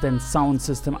and Lion's Den sound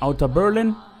system out of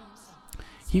Berlin.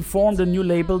 He formed a new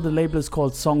label. The label is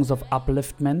called Songs of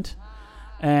Upliftment.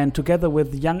 And together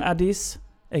with Young Addis,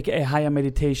 aka Higher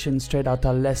Meditation, straight out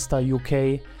of Leicester,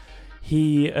 UK,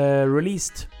 he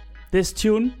released this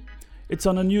tune. It's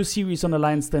on a new series on the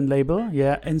Lion's Den label.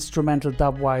 Yeah, instrumental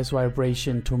dubwise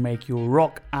vibration to make you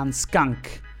rock and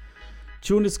skunk.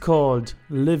 Tune is called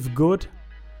Live Good,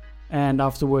 and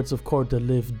afterwards, of course, the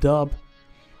Live Dub.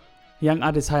 Young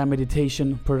Addis Higher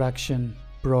Meditation production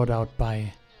brought out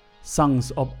by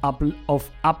Songs of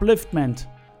Upliftment,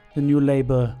 the new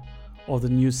label or the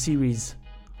new series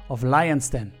of Lion's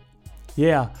Den.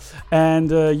 Yeah, and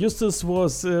Justus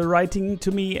was writing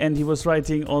to me, and he was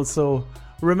writing also,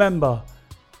 remember,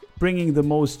 bringing the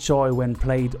most joy when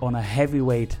played on a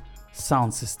heavyweight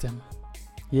sound system.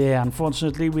 Yeah,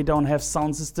 unfortunately we don't have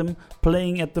sound system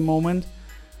playing at the moment,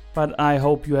 but I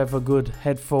hope you have a good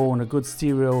headphone, a good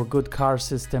stereo, a good car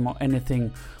system or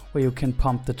anything where you can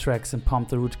pump the tracks and pump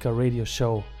the Rootikal Radio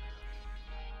Show.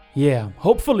 Yeah,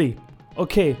 hopefully.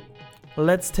 Okay,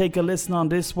 let's take a listen on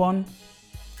this one,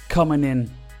 coming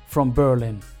in from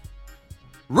Berlin.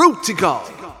 Rootikal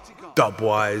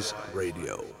Dubwise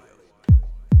Radio.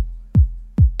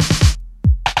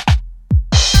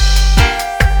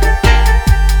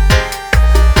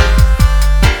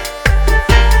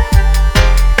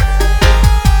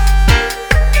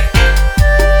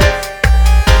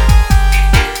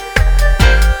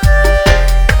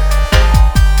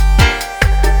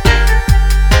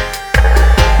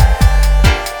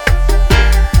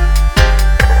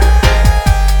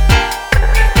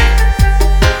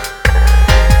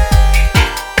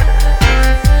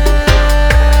 Live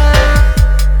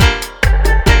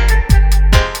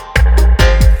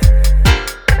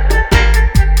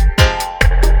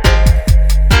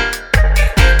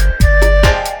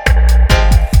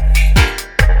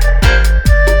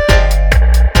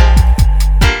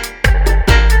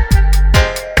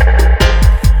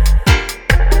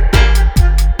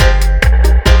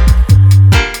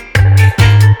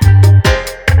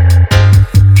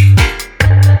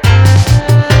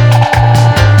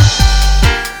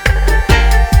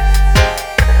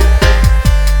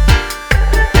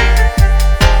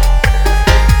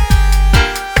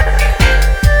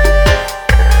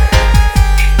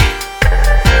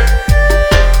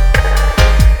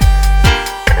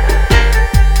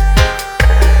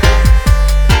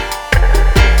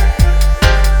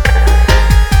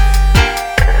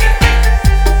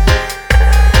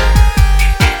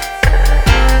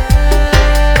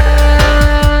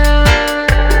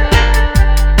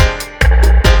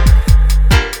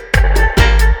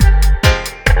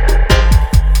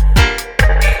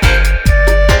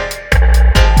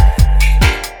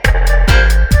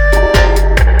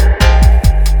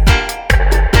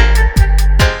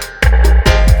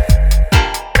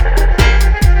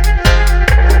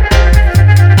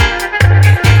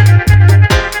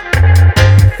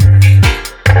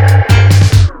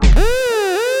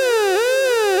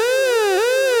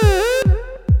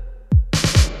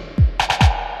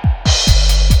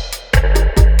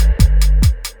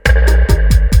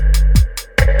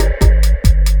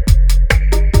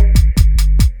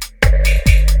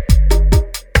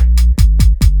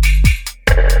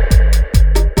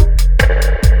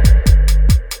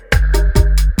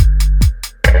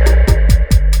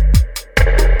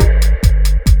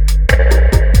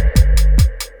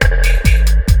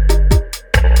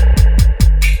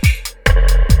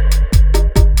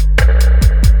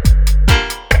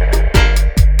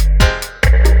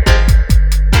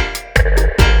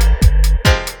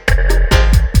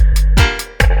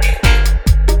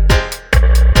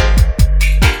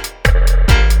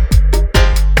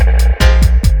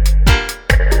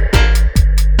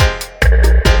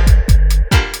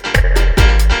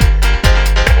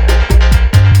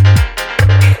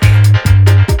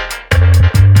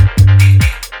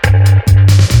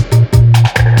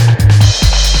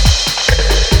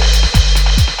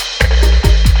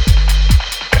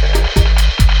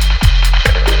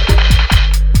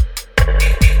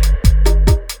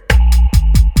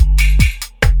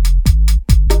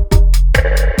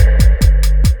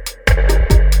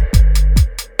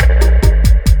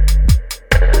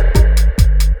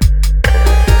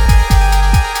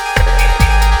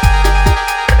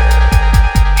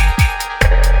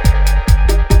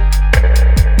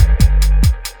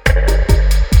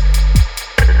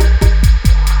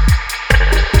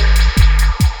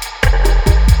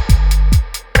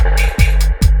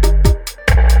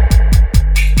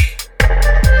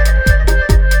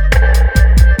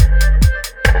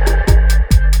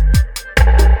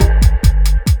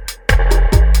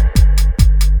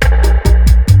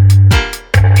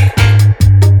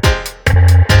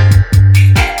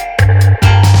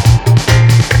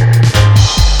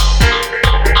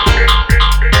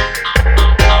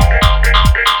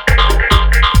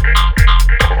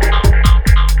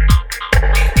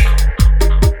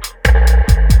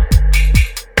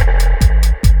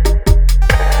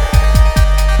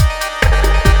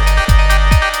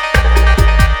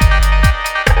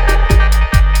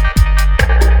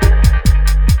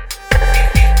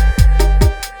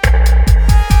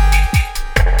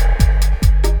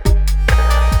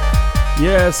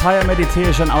Yes, Higher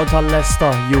Meditation out of Leicester,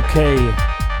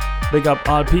 UK. Big up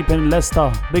all people in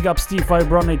Leicester. Big up Steve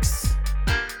Vibronics.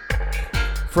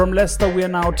 From Leicester, we are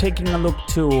now taking a look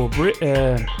to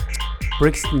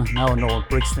Brixton. No,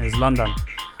 Brixton is London.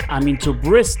 I mean to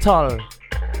Bristol,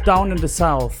 down in the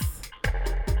south.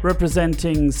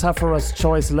 Representing Sufferer's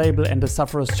Choice label and the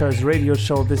Sufferer's Choice radio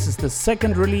show. This is the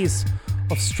second release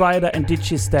of Strider and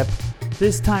Digistep.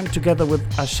 This time together with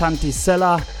Ashanti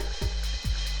Sella.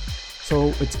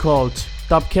 So it's called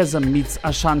Dub Chasm meets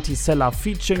Ashanti Sella,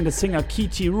 featuring the singer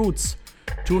Kitty Roots.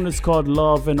 Tune is called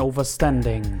Love and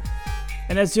Overstanding.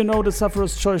 And as you know, the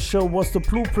Sufferer's Choice show was the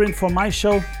blueprint for my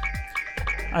show.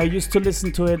 I used to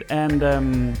listen to it,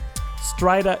 and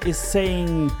Strider is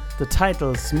saying the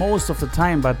titles most of the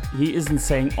time, but he isn't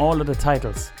saying all of the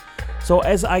titles. So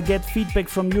as I get feedback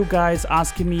from you guys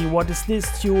asking me what is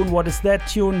this tune, what is that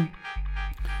tune,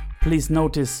 please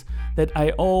notice that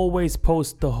I always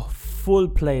post the full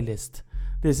playlist.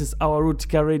 This is our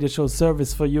Rootikal Radio Show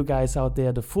service for you guys out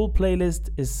there. The full playlist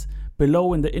is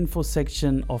below in the info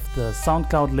section of the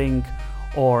SoundCloud link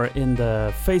or in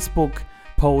the Facebook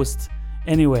post.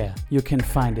 Anywhere you can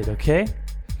find it, okay?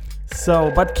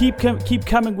 So, but keep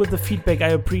coming with the feedback. I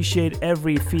appreciate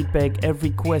every feedback, every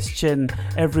question,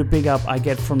 every big up I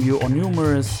get from you on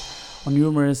numerous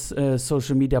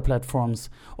social media platforms.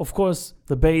 Of course,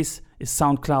 the base is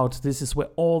SoundCloud. This is where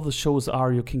all the shows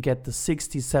are. You can get the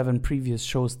 67 previous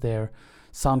shows there.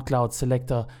 SoundCloud,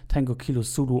 Selector, Tango Kilo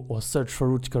Zulu, or search for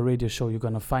Rootikal Radio Show. You're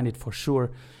gonna find it for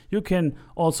sure. You can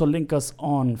also link us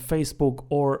on Facebook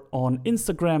or on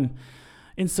Instagram.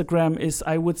 Instagram is,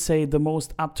 I would say, the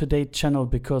most up-to-date channel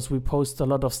because we post a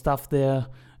lot of stuff there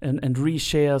and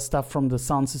reshare stuff from the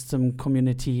sound system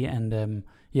community. And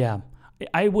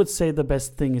I would say the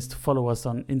best thing is to follow us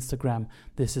on Instagram.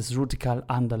 This is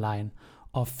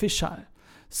Rootikal_official.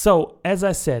 So, as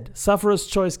I said, Sufferer's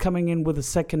Choice coming in with a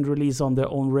second release on their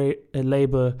own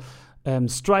label.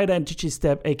 Strider and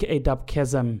Digistep, aka Dub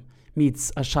Chasm,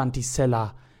 meets Ashanti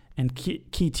Sella and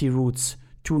Kitty Roots.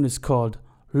 Tune is called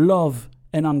Love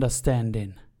and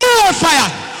Understanding. More fire!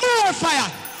 More fire!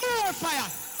 More fire!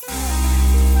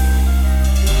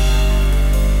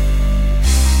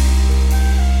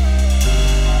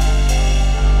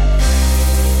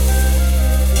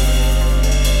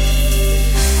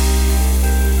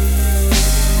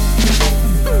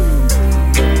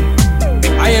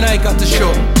 I got to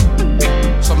show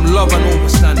some love and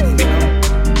understanding, you know?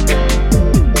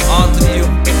 On to you.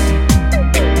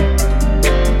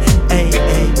 Hey,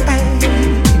 hey, hey.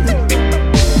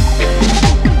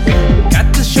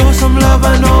 Got to show some love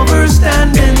and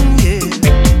understanding, yeah.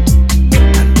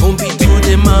 And don't be too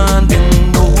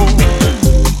demanding, no.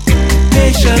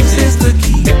 Patience is the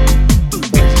key.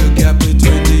 The gap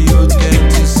between the youth,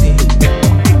 can't you see?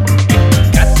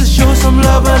 Got to show some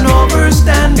love and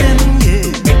understanding, yeah.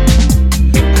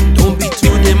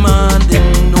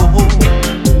 Demanding, no.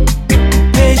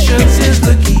 Patience is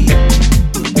the key.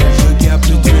 The gap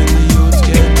between the youth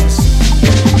can see.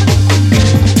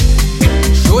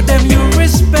 Show them you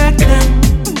respect them.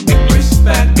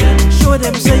 Respect them. Show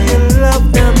them say you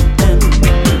love them and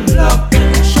love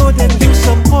them. Show them you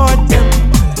support them.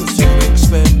 Cause you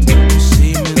expect the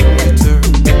same in return.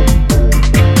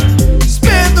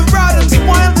 Spare the rod and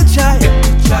spoil the child.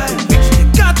 So you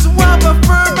got to have a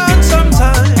firm hand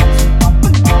sometimes.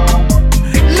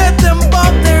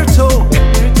 Their toe.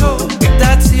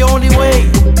 That's the only way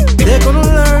they're gonna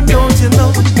learn, don't you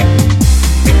know?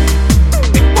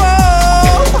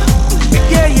 Whoa,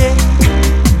 yeah, yeah.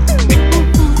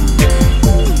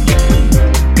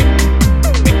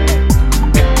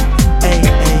 Hey,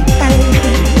 hey, hey.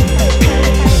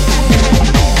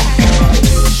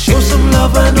 Show some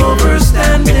love and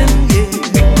understanding, yeah.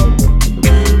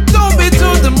 Don't be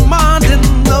too demanding,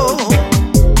 no.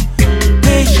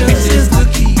 Patience is the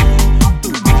key.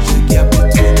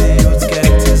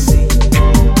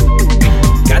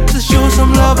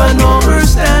 Some love and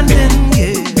understanding,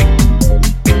 yeah.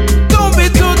 Don't be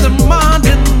too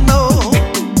demanding, no.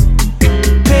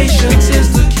 Patience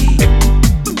is the key.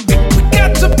 We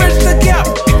got to bridge the gap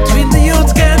between the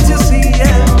youths, can't you see,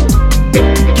 yeah.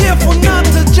 Careful not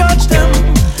to judge them.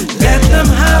 Let them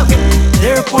have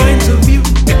their point of view.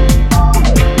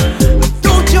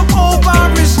 Don't you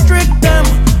over-restrict them.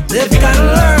 They've got to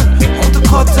learn how to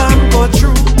cut and go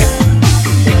through.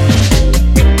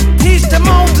 Teach them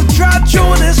how to try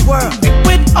through this world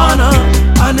with honor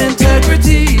and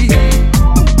integrity.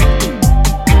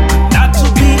 Not to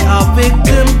be a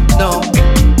victim, no,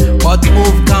 but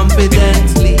move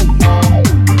confidently.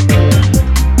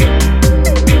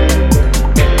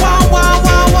 Wow, wow,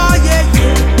 wow, wow, yeah,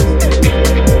 yeah.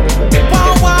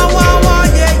 Wow, wow, wow, wow,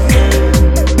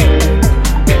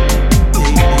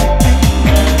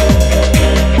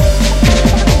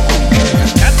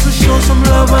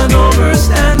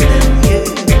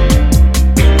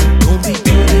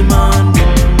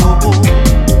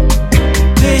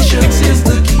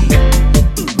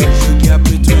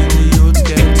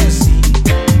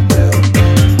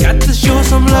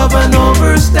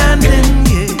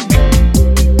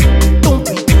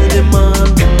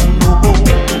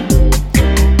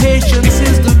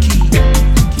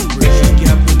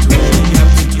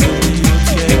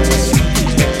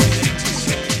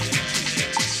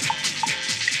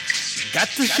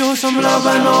 love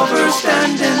and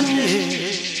understanding,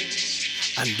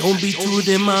 yeah. And don't be too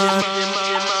demand.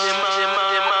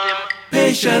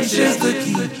 Patience is the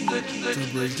key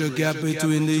to bridge the gap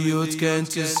between the youth,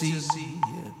 can't you see?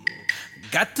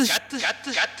 Got to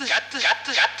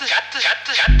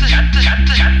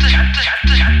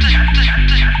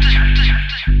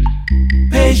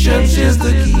Patience is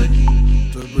the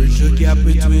key to bridge the gap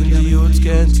between the youth,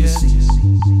 can't you see?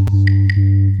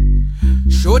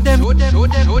 Show them,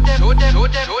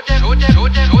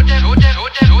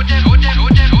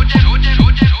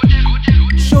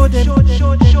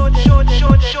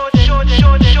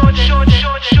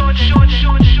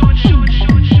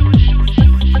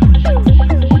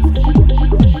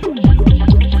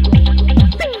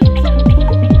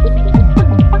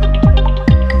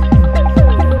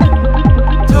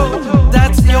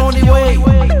 that's the only way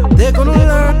they're gonna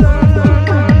learn.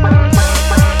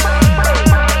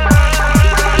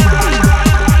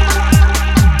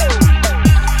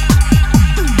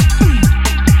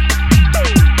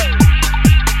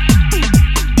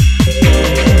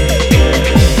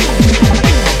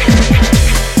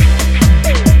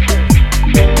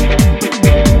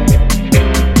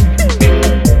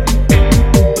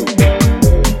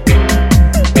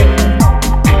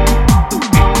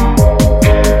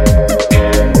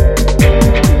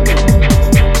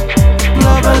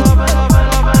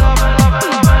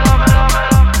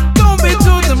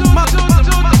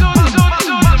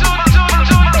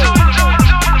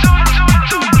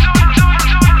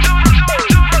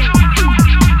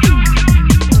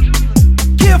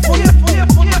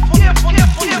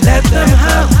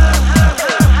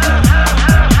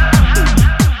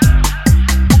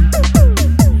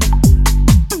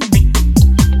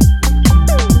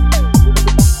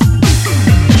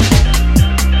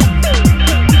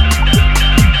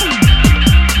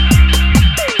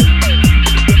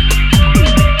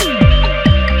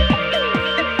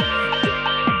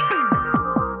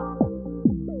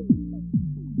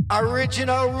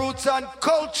 Original roots and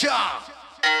culture.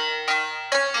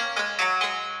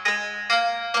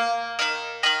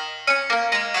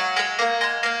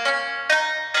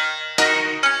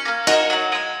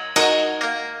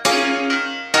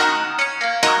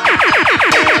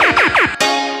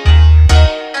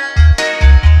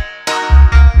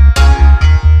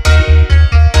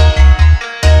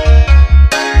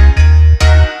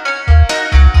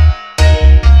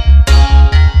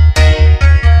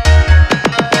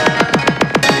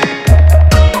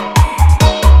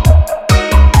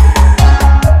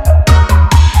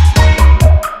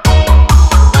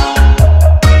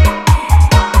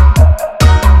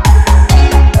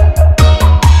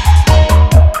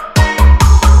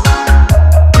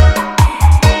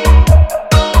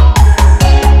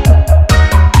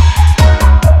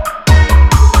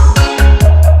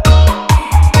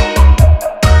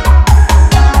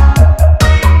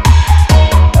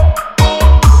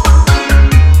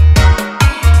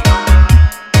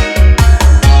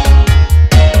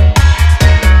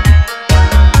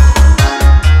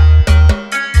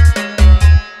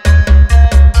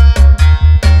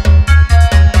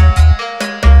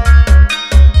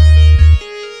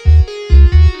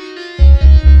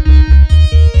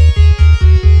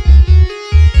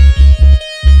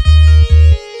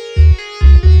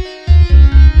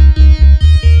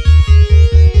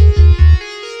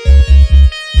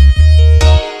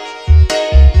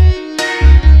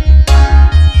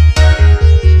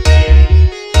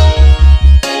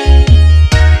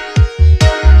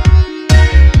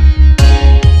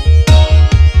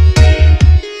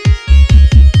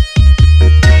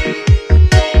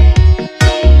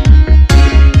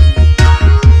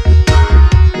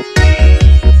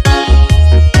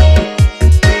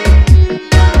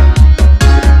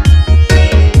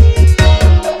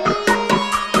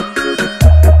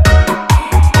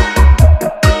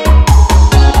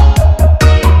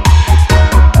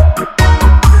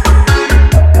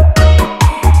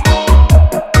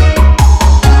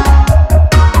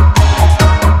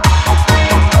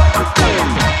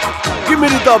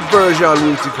 dub version,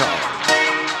 Rootikal.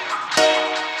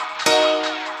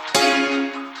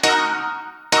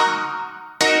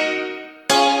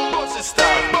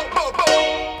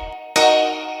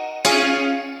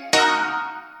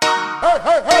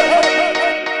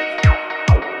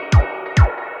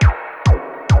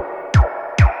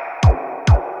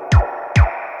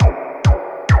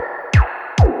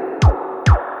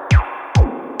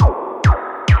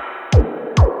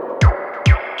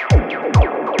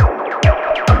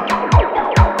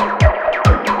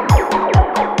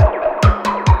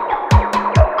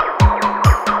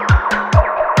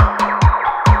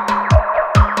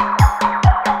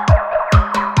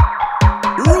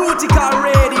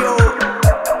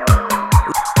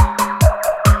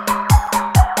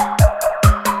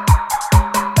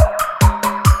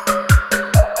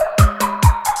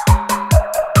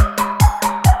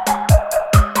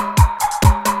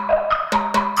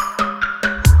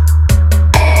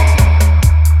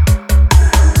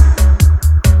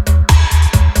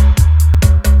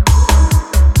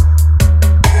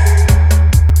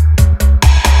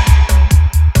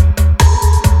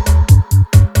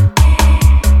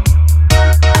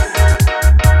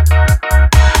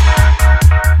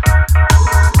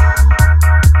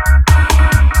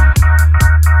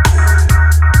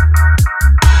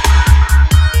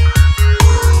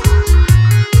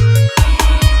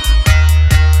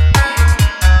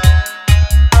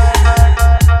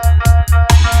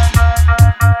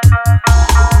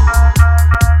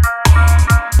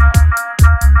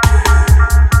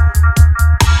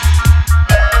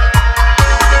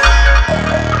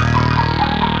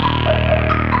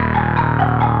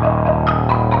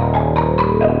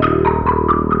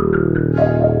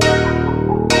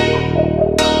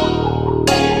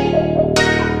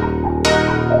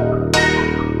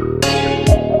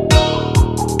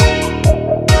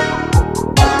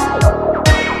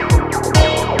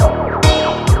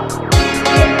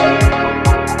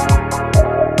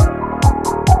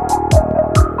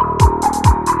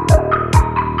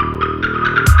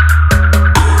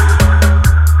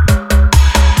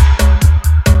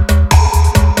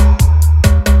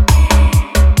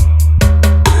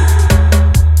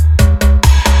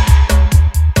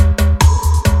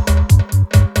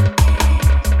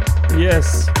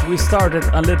 started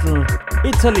a little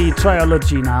Italy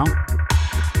trilogy now.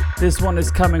 This one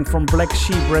is coming from Black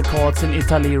Sheep Records in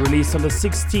Italy, released on the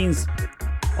 16th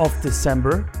of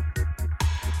December.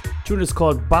 Tune is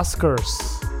called Buskers.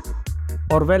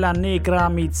 Orvella Negra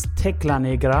meets Tecla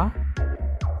Negra.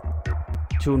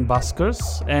 Tune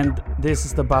Buskers. And this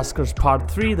is the Buskers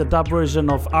Part 3, the dub version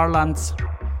of Arland's.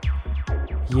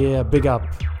 Yeah, big up.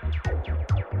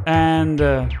 And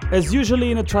as usually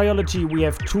in a trilogy, we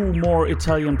have 2 more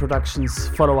Italian productions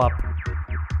follow up.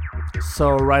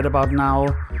 So right about now,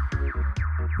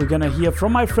 we're gonna hear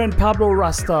from my friend Pablo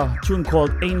Rasta, tune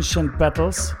called Ancient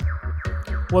Battles.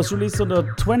 Was released on the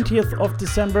 20th of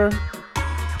December,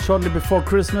 shortly before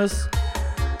Christmas.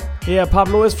 Yeah,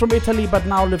 Pablo is from Italy, but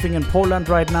now living in Poland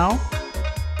right now.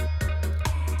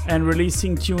 And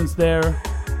releasing tunes there.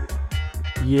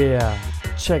 Yeah.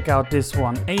 Check out this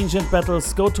one, Ancient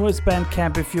Battles. Go to his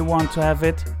Bandcamp if you want to have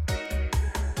it.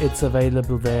 It's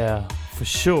available there for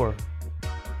sure.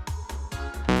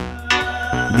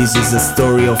 This is a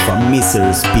story of a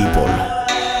mysterious people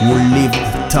who lived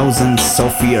thousands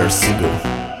of years ago.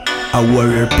 A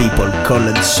warrior people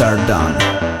called Shardan,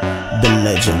 the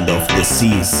legend of the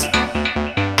seas.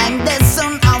 I'm the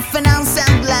son of an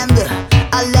ancient land,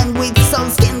 a land with soul,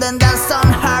 skin and dust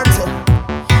on heart.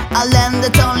 A land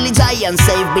that only giants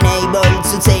have been able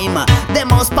to tame, the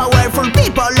most powerful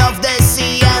people of the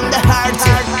sea and the heart.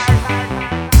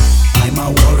 I'm a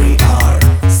warrior,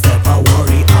 step a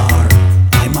warrior.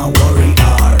 I'm a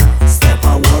warrior, step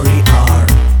a warrior.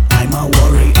 I'm a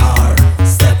warrior,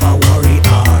 step a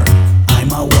warrior. I'm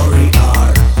a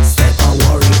warrior, step a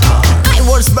warrior. I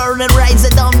was born and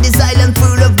raised on this island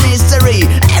full of mystery.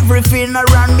 Everything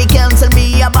around me can tell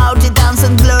me about it, dance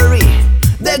and glory.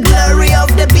 The glory of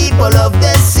the people of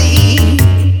the sea.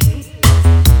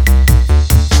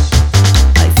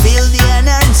 I feel the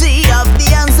energy of the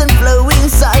ancient flow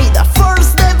inside. A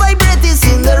force that vibrates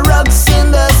in the rocks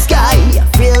in the sky. I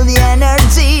feel the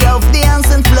energy of the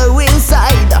ancient flow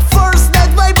inside. A force that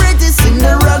vibrates in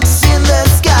the rocks in the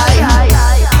sky.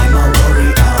 I'm a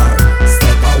warrior,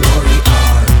 step a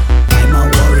warrior. I'm a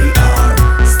warrior,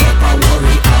 step a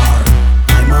warrior.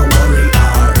 I'm a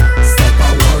warrior, step a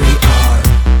warrior.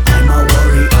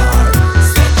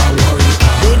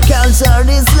 Their culture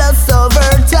is lost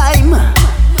over time.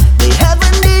 They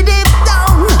haven't been deep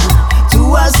down to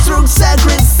us through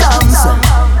sacred songs.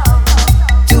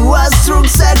 To us through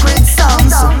sacred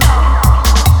songs.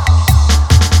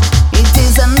 It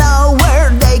is a know where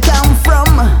they come from.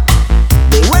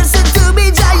 They were said to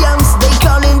be giants, they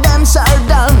calling them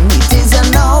Shardan. It is a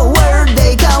know where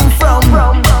they come from.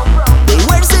 They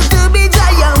were said to be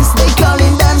giants, they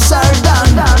calling them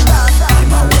Shardan.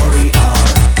 I'm a warrior,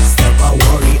 step a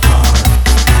warrior.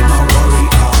 I'm a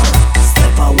warrior,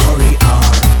 step a warrior.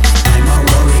 I'm a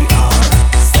warrior,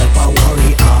 step a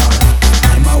warrior.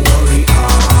 I'm a warrior,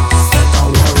 step a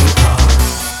warrior.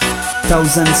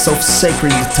 Thousands of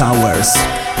sacred towers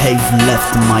have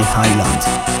left my highland.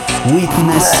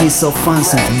 Witnesses of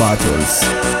ancient battles,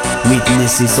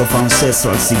 witnesses of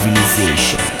ancestral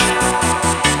civilization.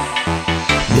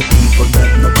 The people that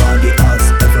nobody has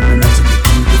ever been able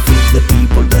to defeat. The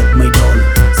people that made all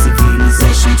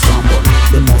civilization tremble.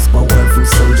 The most powerful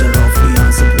soldier of the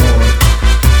ancient world.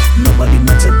 Nobody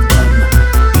matched them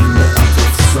in the act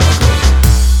of struggle.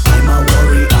 I'm a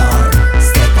warrior,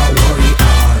 step a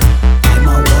warrior. I'm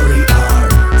a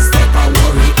warrior, step a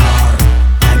warrior.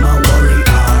 I'm a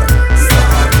warrior,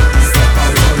 step a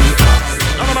warrior.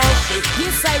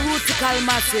 Yes, I Rootikal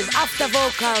massive. After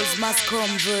vocals must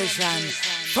come version.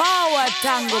 Forward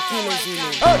Tango Kilo Zulu.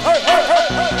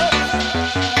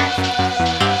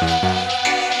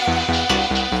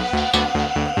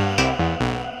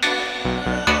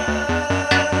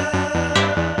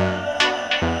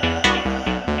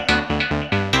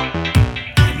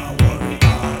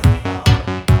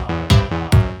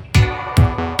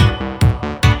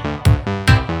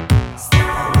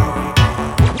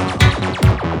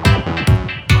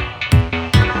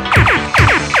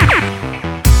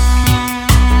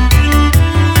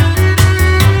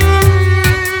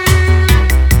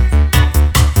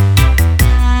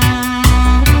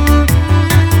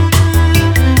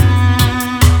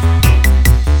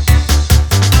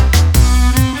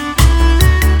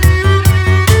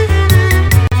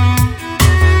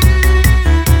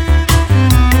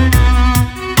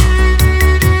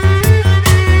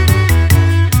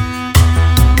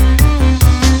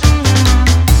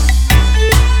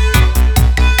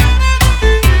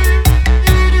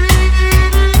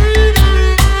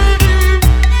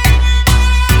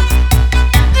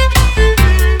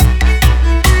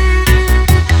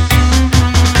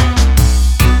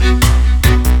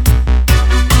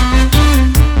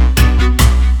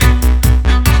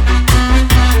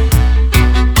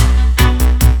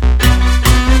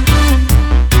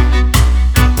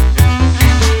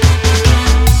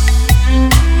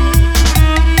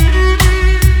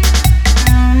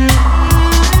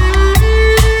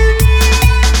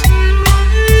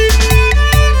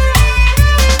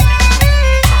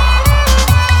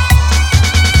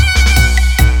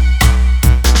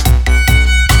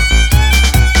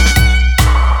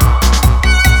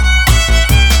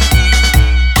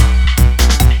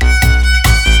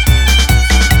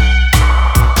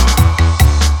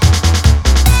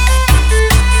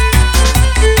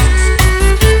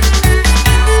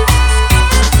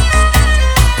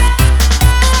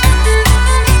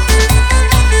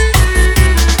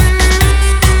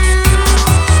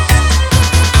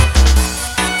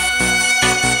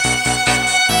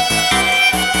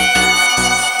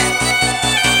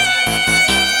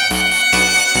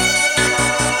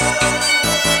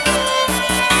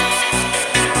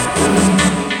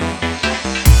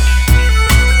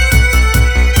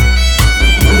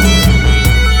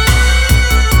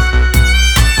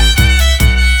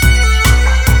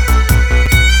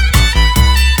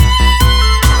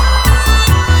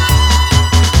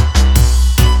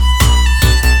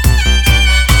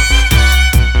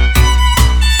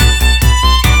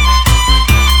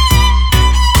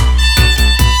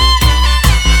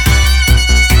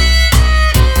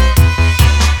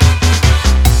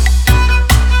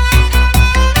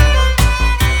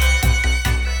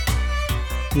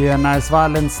 Yeah, nice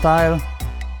violent style.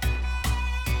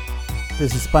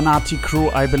 This is Banati Crew,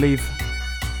 I believe.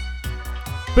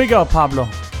 Big up, Pablo.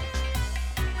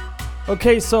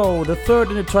 Okay, so the third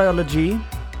in the trilogy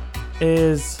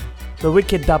is the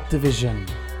Wicked Dub Division.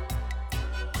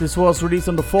 This was released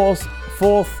on the 4th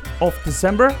of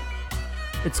December.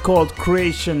 It's called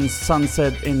Creation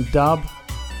Sunset in Dub.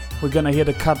 We're gonna hear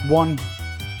the cut 1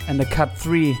 and the cut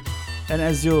 3. And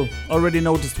as you already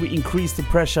noticed, we increased the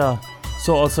pressure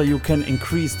so also you can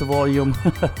increase the volume.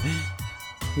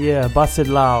 Yeah, bust it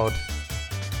loud.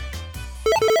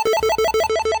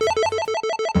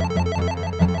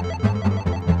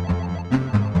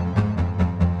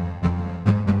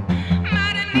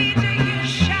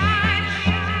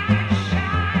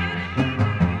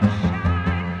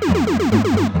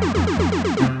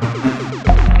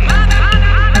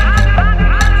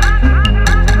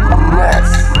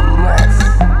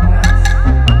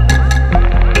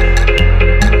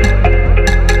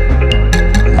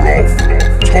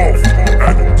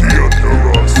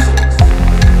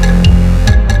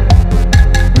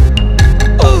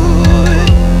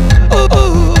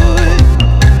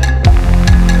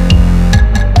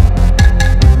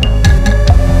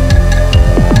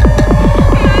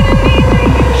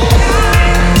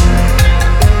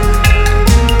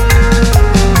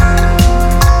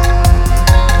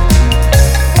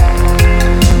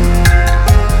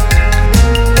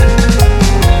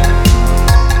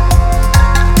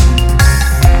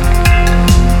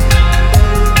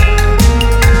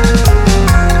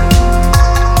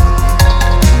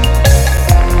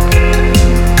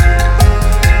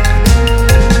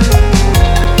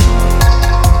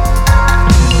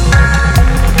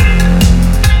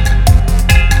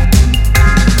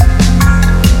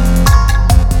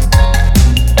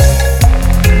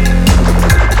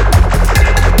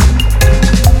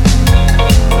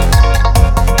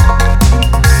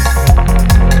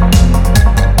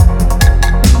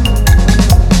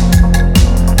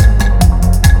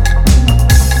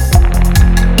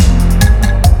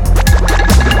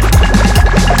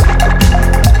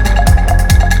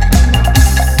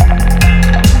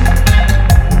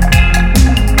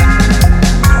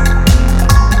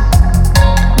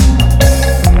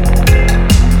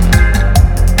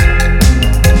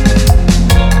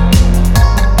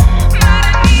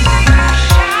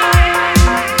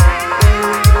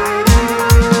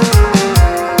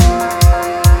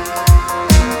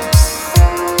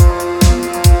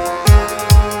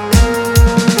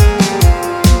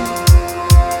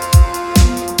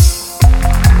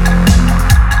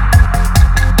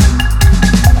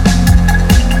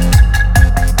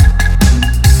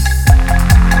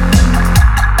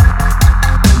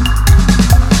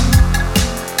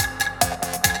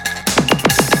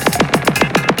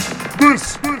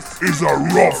 is a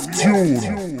rough tune.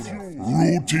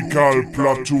 Rootikal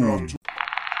Platoon.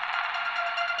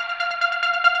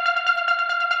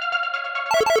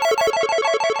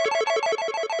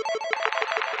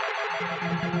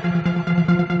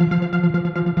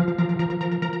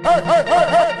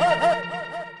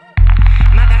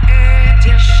 Mother Earth,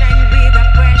 you shine with a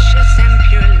precious and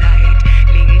pure light,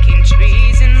 linking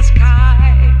trees and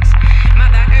skies.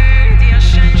 Mother Earth, you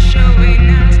shine, showing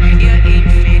us your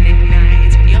infinite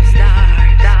night, your stars.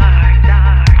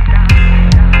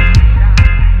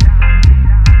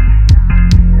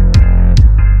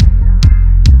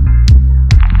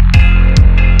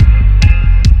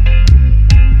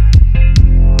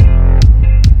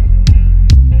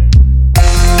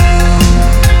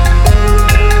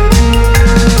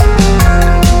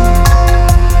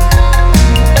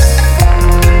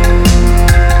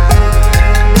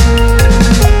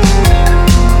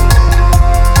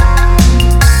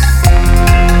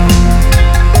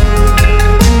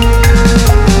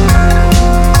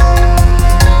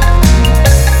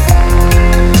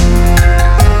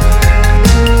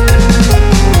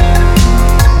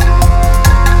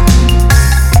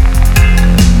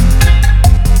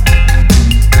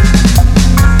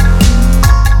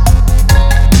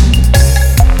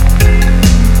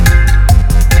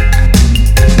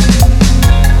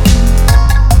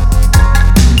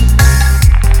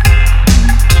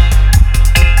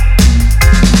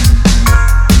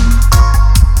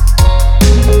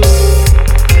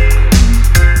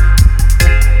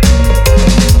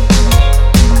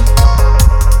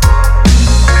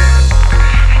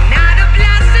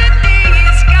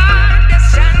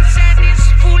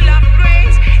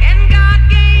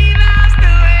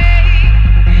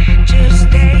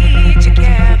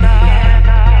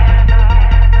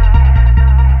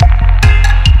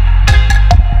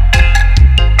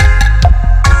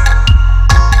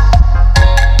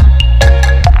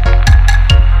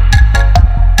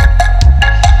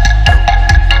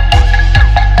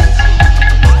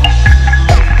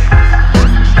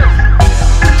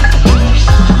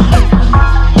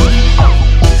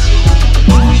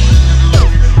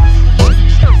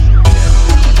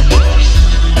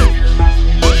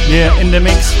 Yeah, in the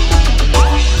mix.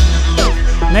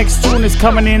 Next tune is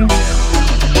coming in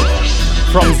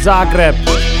from Zagreb,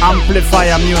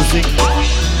 Amplifier Music.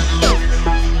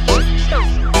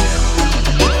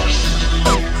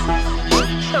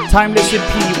 Timeless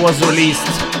EP was released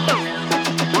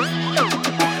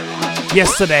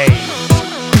yesterday.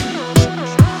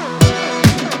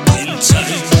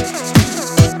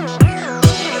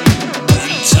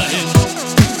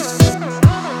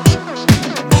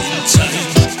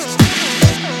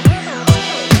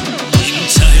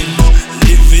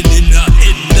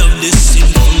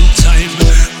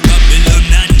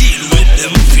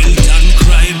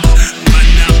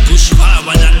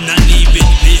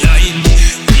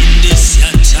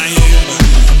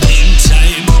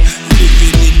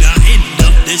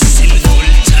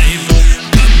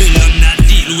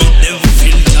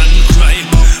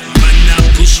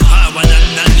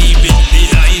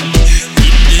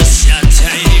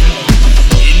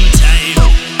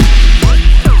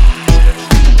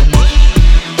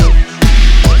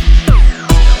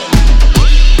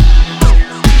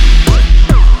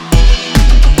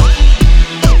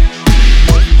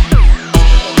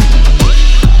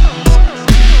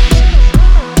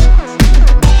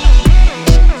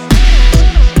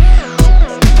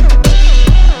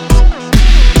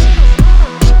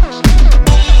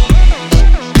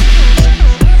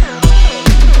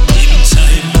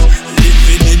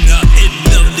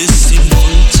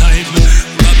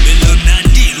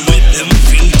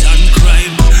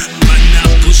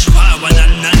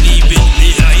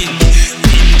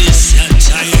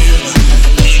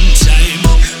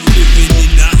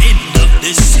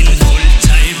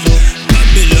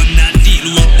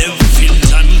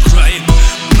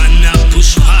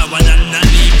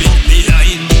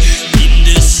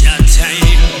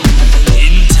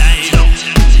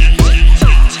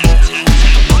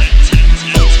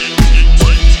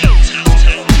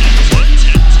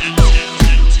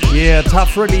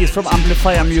 Tough release from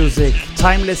Amplifier Music,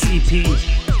 Timeless EP.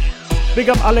 Big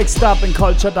up Alex Dub and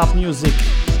Culture Dub Music.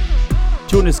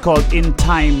 Tune is called In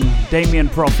Time, Damien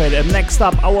Prophet. And next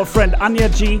up, our friend Anya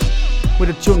G with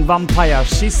the tune Vampire.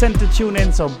 She sent the tune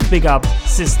in, so big up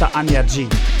Sister Anya G.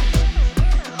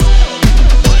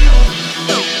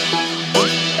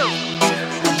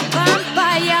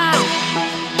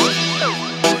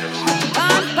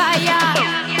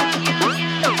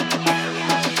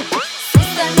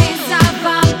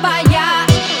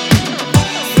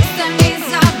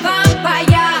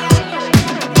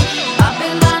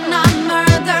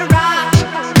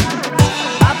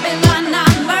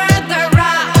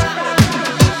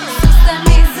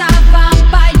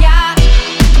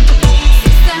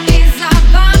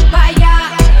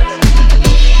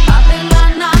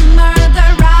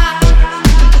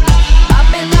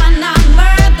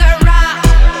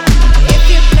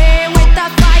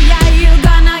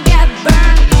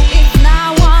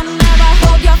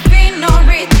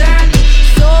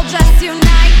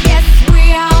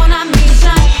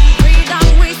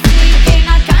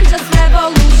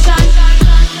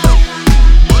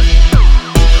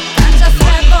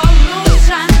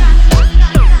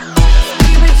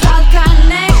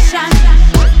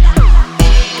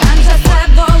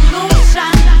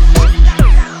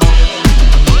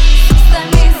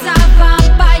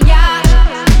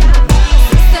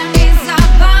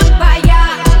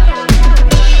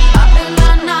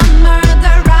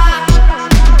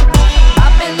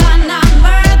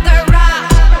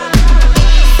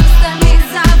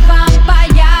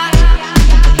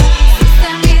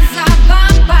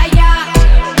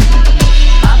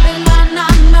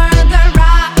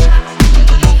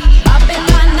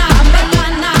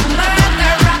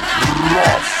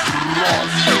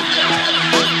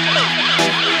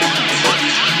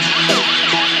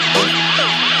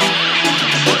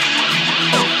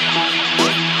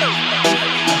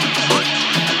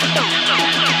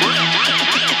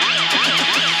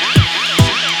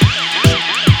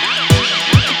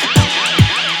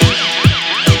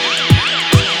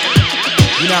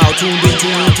 Tuned into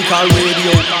Rootikal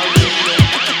Radio.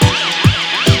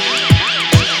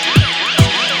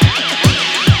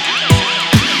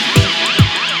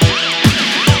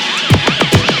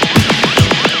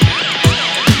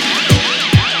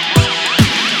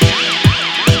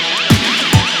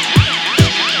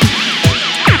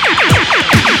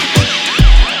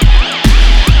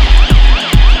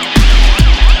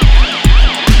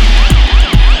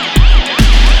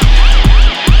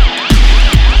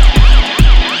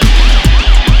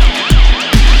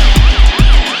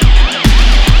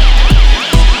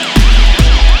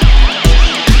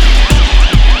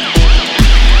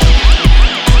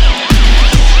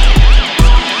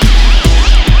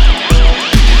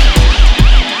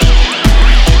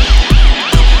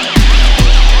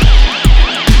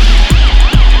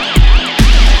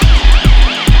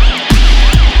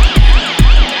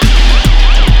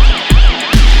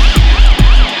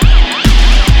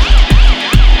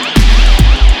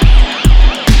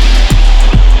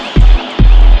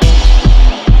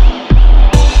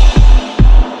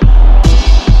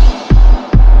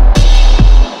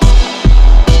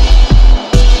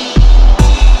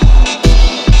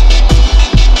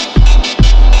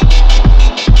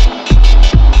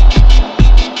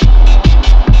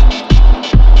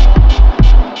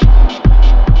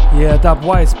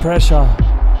 Dubwise Pressure,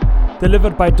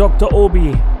 delivered by Dr.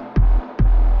 Obi.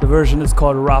 The version is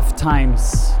called Rough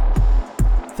Times.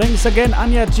 Thanks again,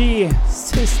 Anya G,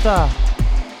 sister.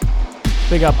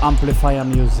 Big up Amplifier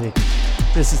Music.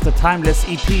 This is the Timeless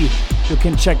EP. You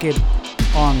can check it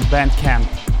on Bandcamp.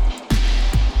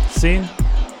 See?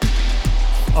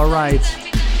 Alright.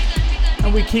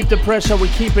 And we keep the pressure, we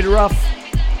keep it rough.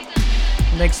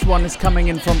 Next one is coming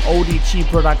in from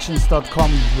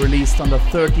odgproductions.com, released on the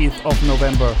 30th of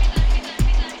November.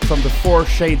 From the 4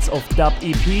 Shades of Dub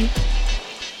EP,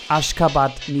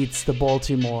 Ashgabat meets the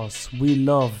Baltimores. We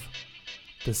love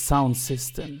the sound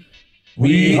system.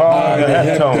 We are the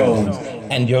Heftones,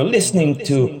 and you're listening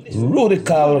to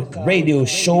Rootikal Radio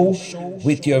Show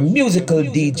with your musical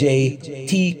DJ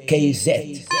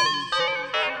TKZ.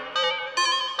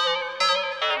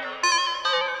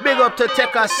 Big up to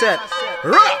Teka Set.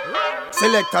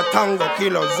 Select a Tango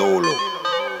Kilo Zulu.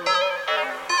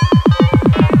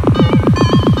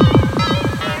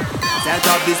 Set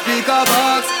up the speaker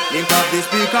box, link up the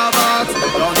speaker box,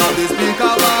 turn up the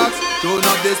speaker box, tune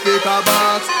up the speaker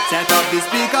box. Set up the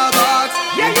speaker box,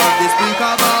 link up the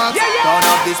speaker box, turn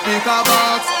up the speaker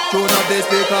box, tune up the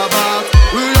speaker box.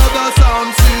 We love the sound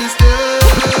system.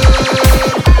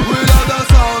 We love the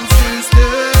sound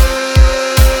system.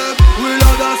 We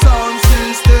love the sound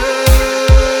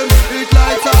system. It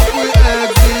lights up with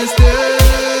existence.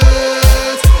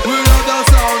 We love the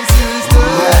sound system.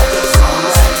 We love the sound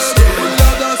system. We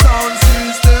love the sound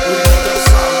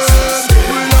system.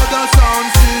 We love the sound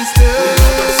system.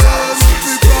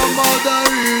 We come out the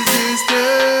resistance.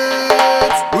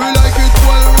 We like it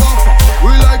well rougher.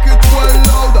 We like it well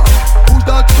louder. Push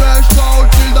that threshold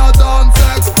till the dance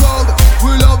explode.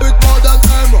 We love it more than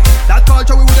ever. That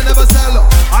culture we would never sell out.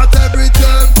 At every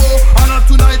tempo and up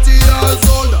to 90 years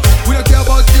old. We don't care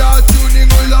about your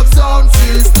tuning, we love sound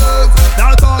systems.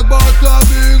 Now talk about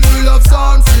clubbing, we love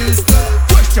sound systems.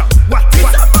 Question, what is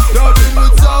that? Clubbing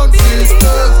with sound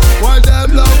systems. While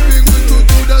them laughing, we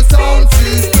do the sound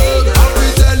system. And we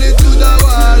tell it to the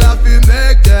world, and we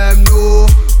make them know.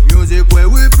 Music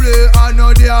where we play, I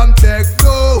know damn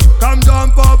techno. Come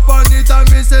jump up on it and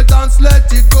miss it, dance,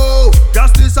 let it go.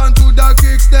 Just listen to the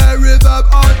kicks, the reverb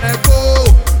and echo.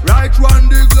 Right round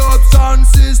the globe, sound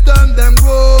system, them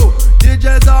grow.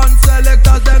 DJs and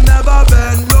selectors, them never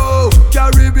bend low.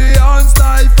 Caribbean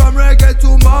style from reggae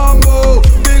to mambo.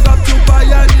 Big up to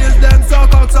pioneers, them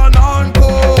suckers and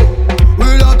encore.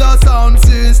 We love the sound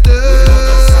system.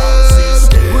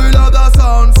 We love the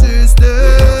sound system.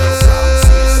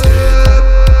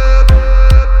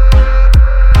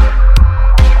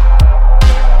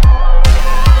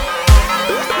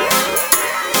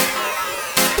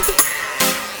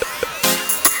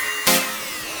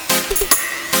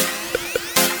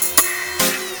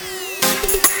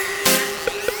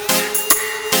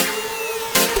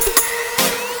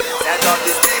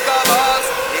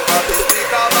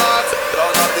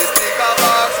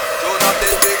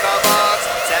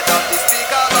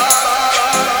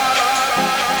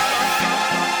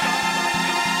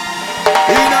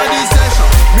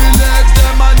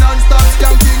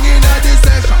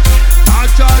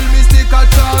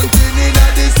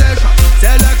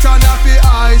 Selection of the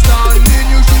eye standing,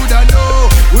 you shoulda know.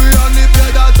 We only play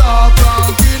the top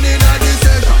ranking in a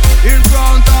session. In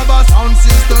front of a sound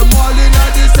system, all in a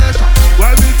session.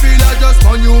 Where we feel like just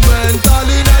monumental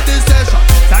in a session.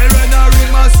 Siren a ring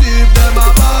massive, them a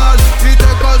ball. We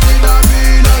take us in a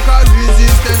beat like a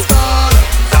resistance call.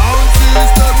 Sound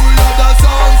system, we love the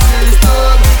sound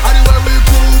system. And the way we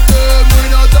prove them, we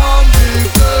not damn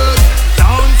victim.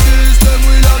 Sound system,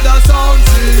 we love the sound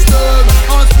system.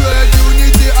 And spread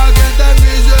unity against them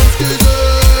ism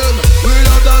schism. We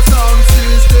love the sound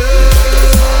system.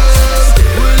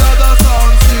 We love the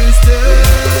sound system.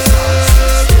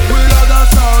 We love the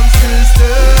sound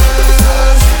system.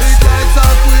 It lights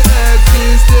up with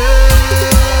existence.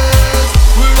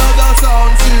 We love the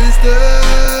sound system.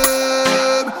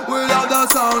 We love the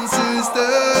sound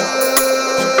system.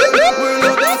 We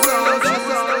love the sound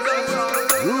system.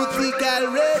 Rootikal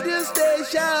radio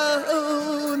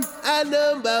station, a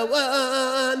number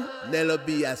one. Nello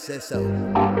be assessor.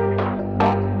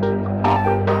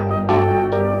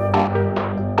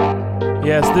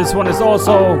 Yes, this one is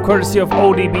also courtesy of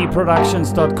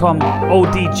odbproductions.com,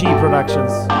 ODG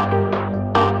Productions.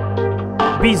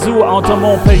 Bisous out of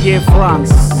Montpellier,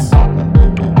 France.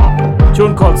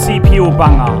 Tune called CPU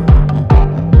Banger.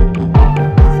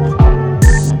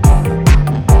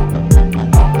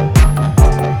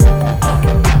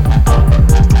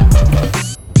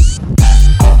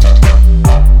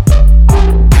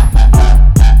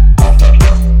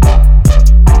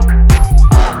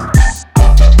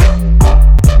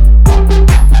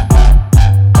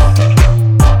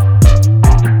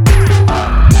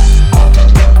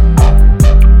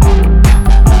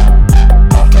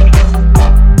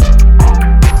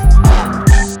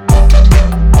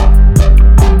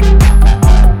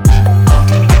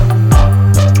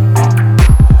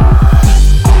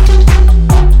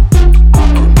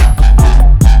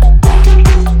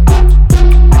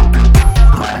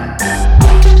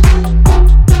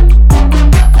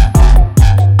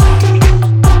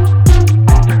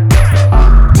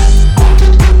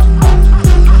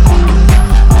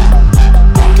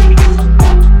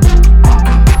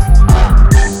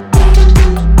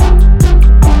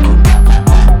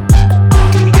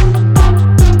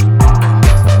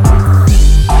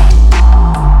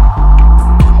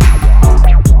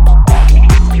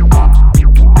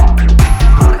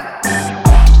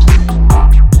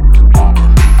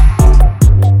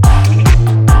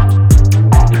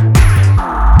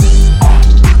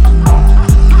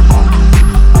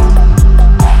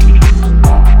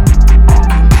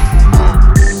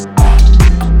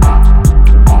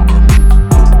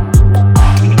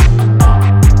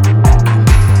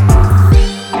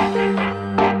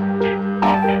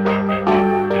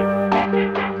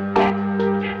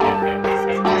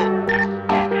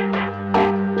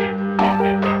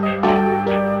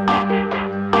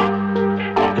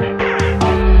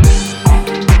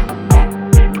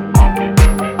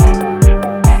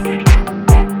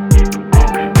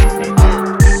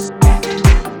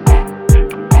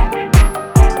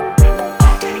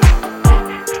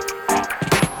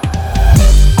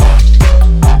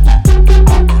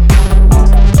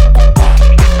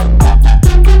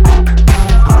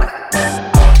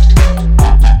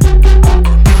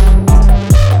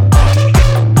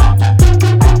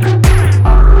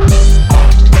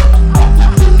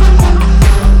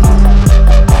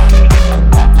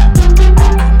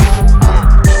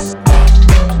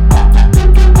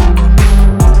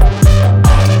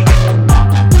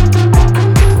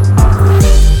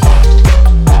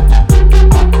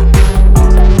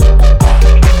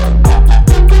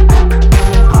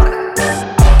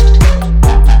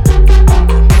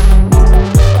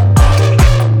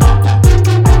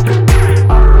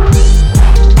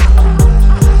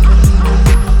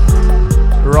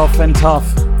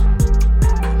 tough.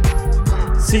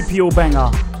 CPO banger.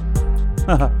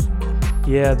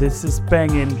 Yeah, this is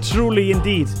banging. Truly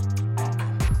indeed.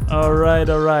 Alright.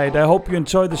 I hope you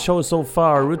enjoyed the show so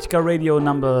far. Rootikal Radio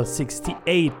number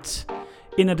 68.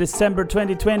 In a December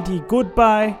 2020.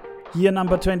 Goodbye. Year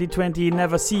number 2020.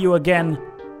 Never see you again.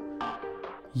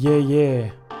 Yeah.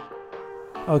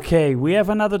 Okay, we have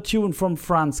another tune from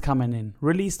France coming in.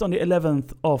 Released on the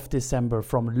 11th of December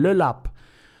from Le Lab.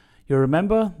 You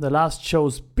remember? The last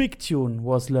show's big tune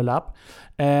was Le Lab.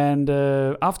 And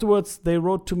afterwards, they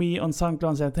wrote to me on SoundCloud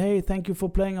and said, hey, thank you for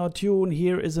playing our tune.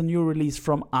 Here is a new release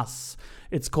from us.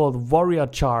 It's called Warrior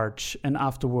Charge. And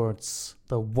afterwards,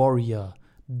 the Warrior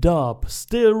Dub.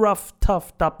 Still rough,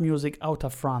 tough dub music out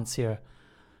of France here.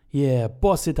 Yeah,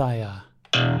 boss it higher.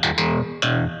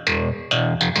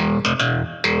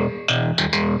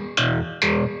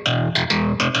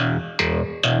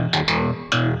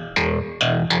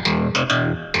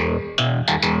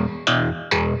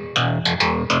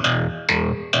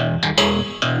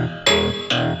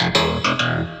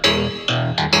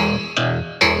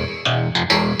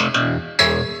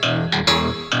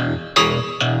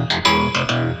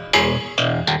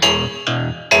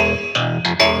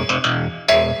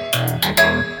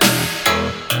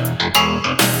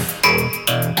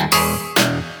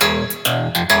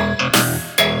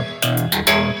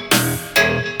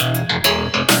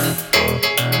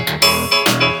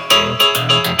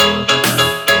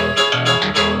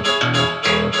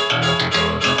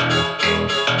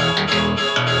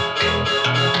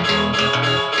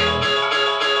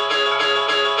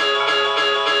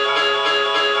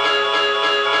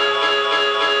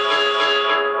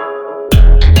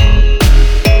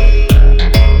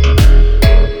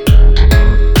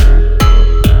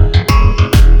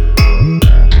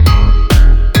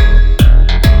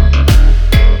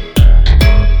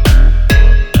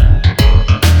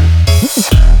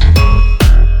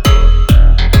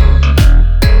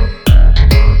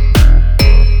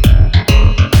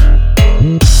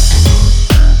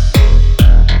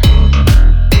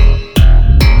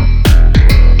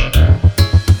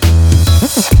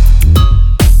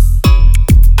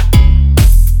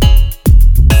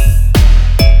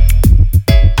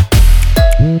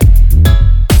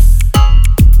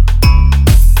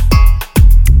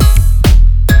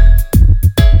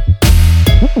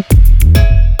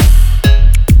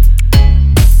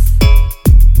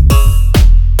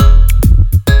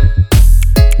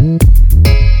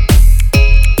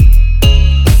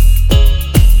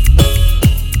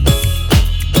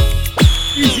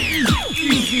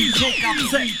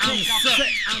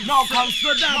 Now comes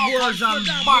the dub version,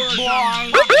 bad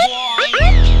boy.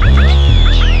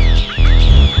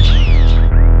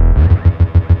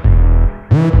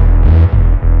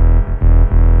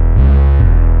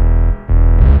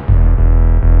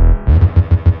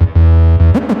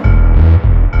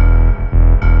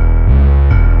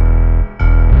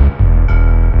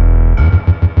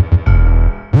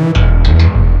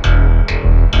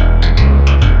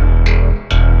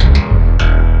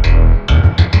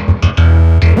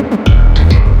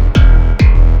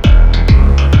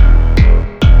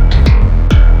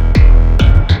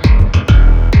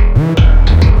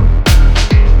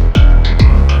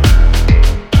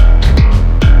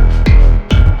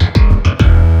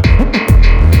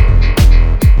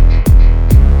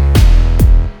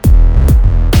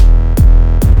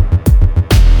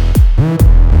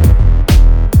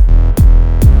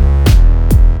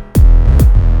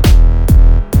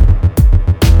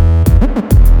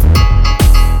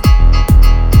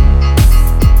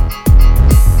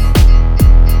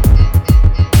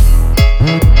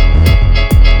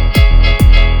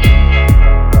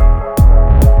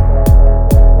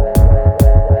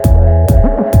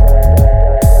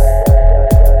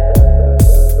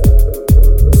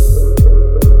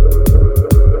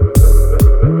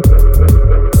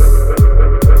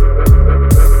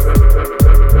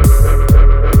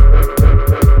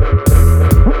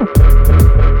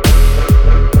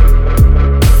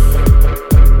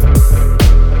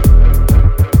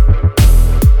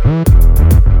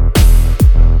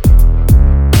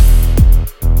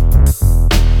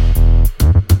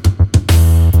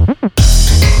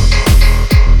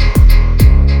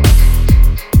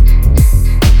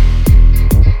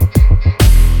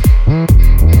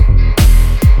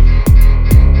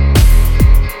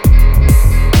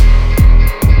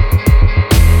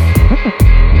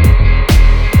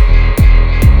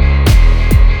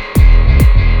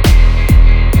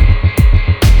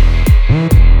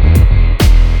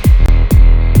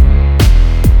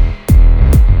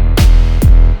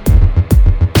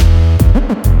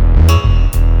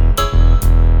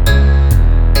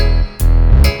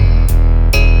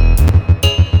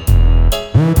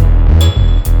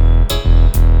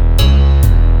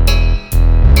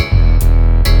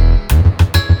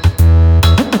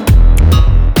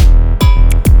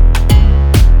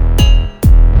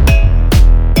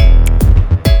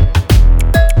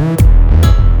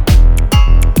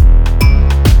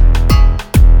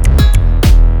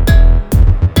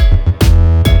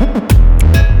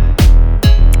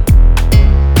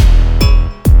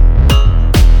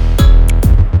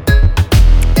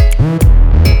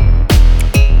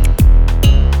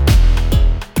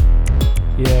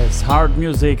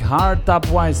 music, hard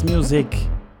dubwise music.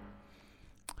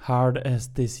 Hard as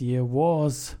this year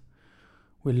was,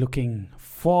 we're looking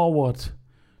forward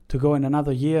to go in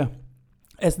another year.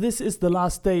 As this is the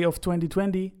last day of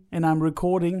 2020 and I'm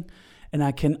recording and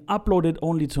I can upload it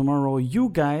only tomorrow, you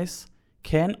guys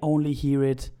can only hear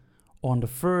it on the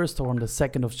 1st or on the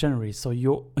 2nd of January. So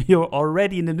you're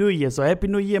already in the new year. So happy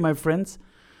new year, my friends.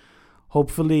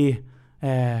 Hopefully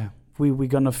we're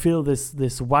gonna fill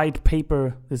this white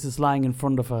paper, this is lying in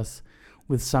front of us,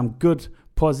 with some good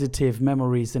positive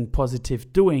memories and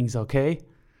positive doings, okay?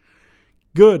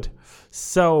 Good.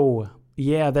 So,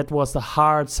 yeah, that was the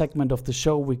hard segment of the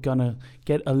show. We're gonna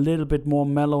get a little bit more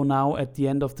mellow now at the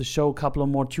end of the show. A couple of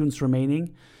more tunes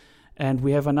remaining. And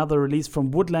we have another release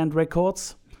from Woodland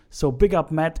Records. So big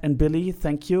up Matt and Billy,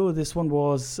 thank you. This one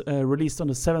was released on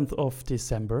the 7th of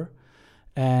December.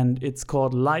 And it's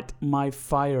called Light My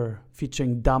Fire,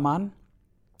 featuring Daman.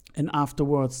 And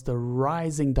afterwards, the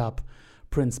rising dub,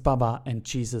 Prince Baba and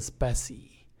Jesus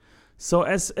Bessie. So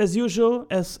as usual,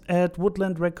 as at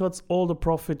Woodland Records, all the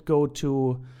profit go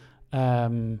to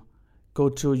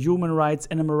human rights,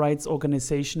 animal rights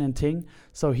organization and thing.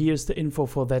 So here's the info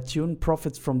for that tune.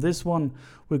 Profits from this one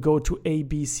will go to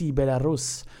ABC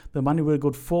Belarus. The money will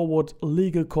go forward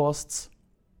legal costs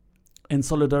and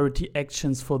solidarity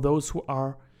actions for those who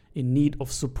are in need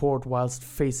of support whilst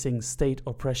facing state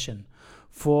oppression.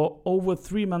 For over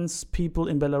 3 months, people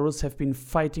in Belarus have been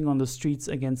fighting on the streets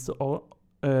against the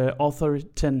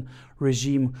authoritarian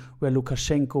regime where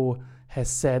Lukashenko has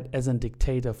sat as a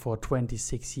dictator for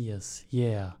 26 years.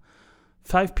 Yeah.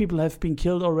 5 people have been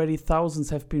killed already, thousands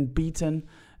have been beaten,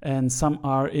 and some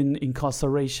are in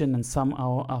incarceration and some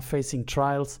are facing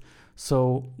trials.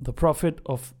 So the profit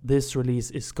of this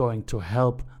release is going to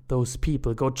help those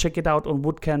people. Go check it out on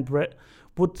Woodland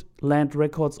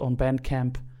Records on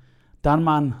Bandcamp.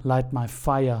 Danman, Light My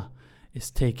Fire is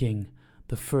taking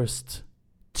the first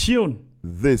tune.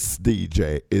 This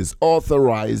DJ is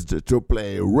authorized to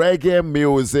play reggae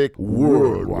music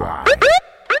worldwide.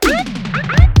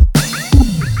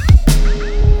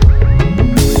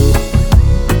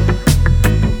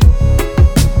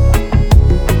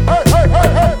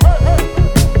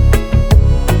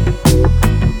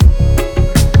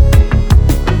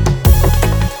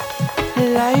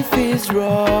 Life is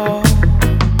raw.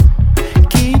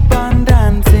 Keep on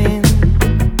dancing.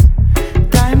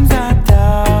 Times are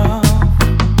tough.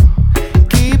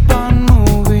 Keep on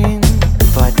moving.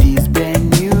 For this brand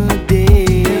new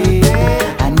day,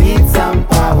 I need some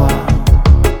power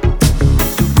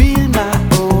to build my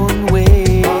own way.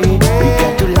 We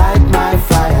got to light my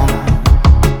fire.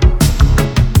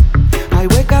 I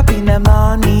wake up in the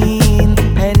morning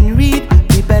and read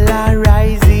people are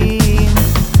rising.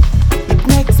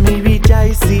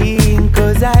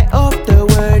 Cause I hope the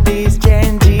world is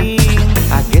changing.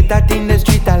 I get out in the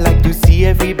street, I like to see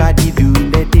everybody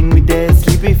doing their thing with their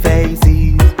sleepy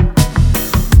faces.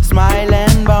 Smile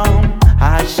and bomb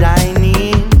are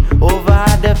shining over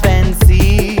the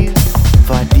fences.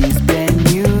 For this brand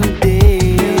new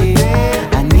day,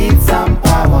 I need some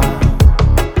power.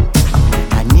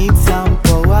 I need some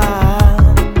power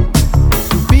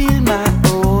to build my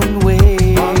own way.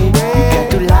 You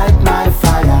got to light my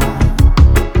fire.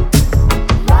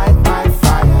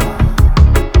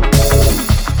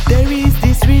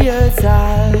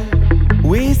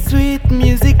 With sweet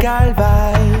musical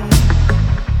vibe.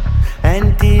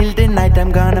 Until the night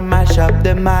I'm gonna mash up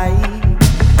the mic.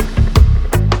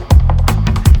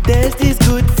 There's this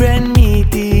good friend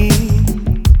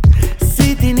meeting,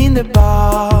 sitting in the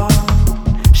bar,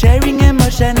 sharing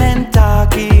emotion and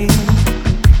talking,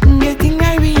 getting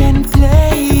merry and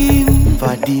playing.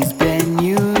 For this brand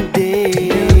new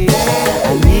day,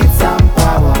 I need some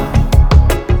power.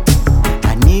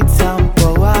 I need some power.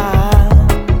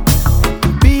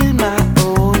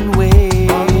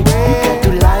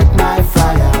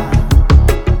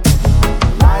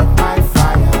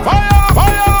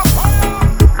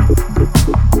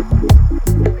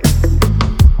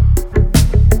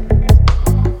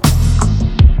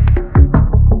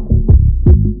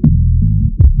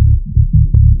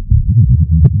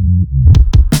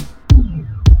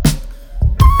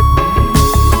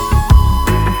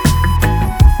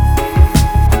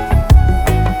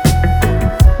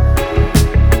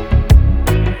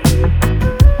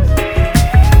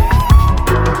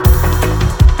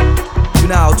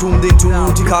 Tuned into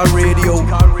Rootikal Radio.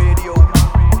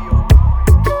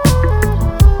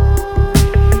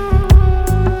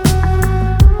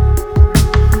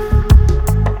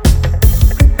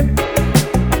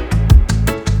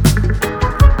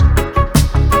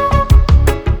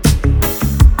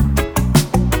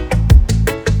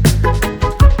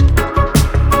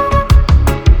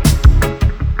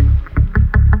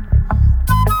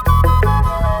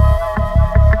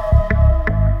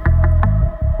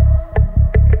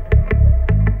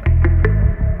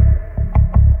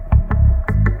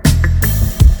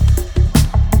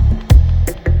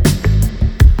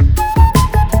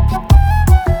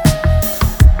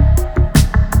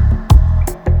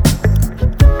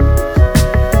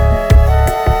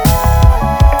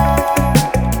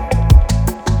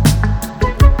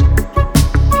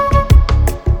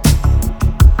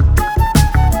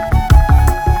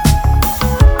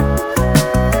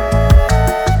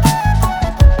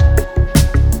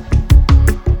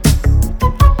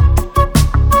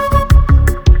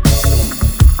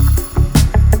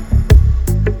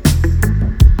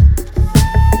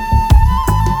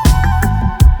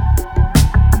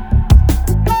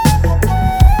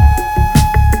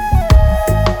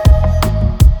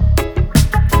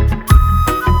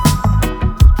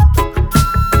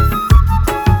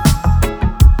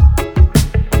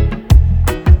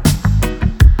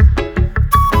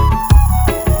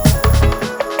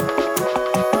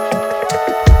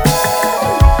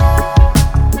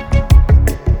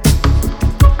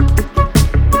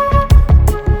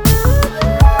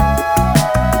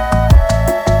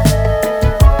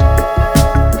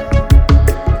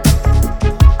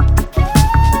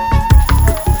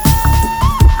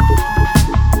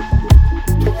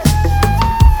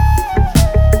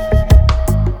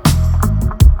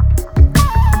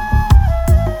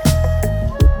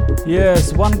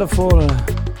 Yes, wonderful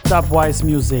dubwise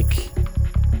music.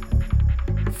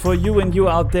 For you and you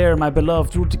out there, my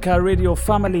beloved Rootikal Radio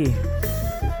family.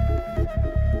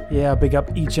 Yeah, big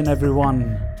up each and every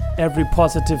one, every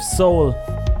positive soul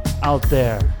out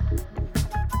there.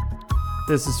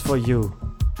 This is for you.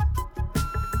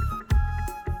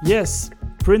 Yes,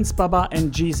 Prince Baba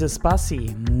and Jesus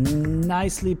Bassi.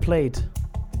 Nicely played.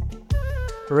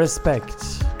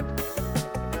 Respect.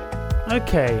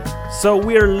 Okay, so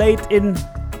we're late in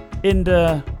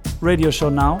the radio show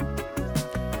now,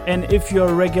 and if you're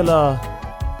a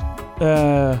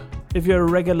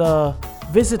regular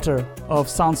visitor of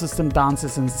Sound System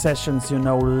Dances and Sessions, you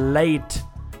know, late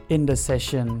in the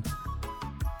session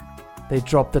they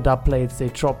drop the dub plates, they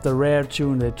drop the rare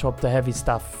tune, they drop the heavy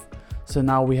stuff. So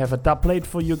now we have a dub plate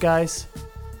for you guys.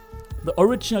 The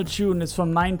original tune is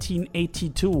from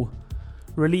 1982,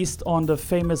 released on the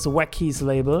famous Wackies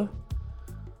label.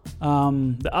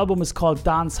 The album is called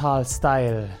Dancehall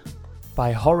Style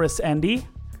by Horace Andy.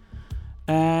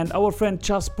 And our friend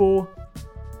Jaspo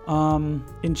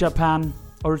in Japan,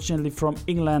 originally from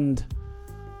England,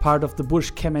 part of the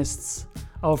Bush Chemists,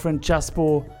 our friend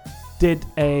Jaspo did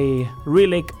a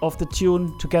relic of the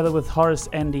tune together with Horace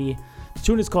Andy. The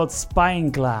tune is called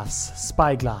Spyglass.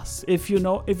 If you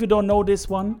don't know this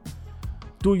one,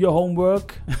 do your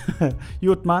homework,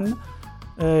 Jutman.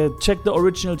 Check the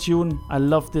original tune. I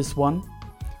love this one.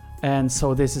 And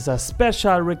so this is a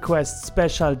special request,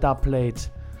 special dub plate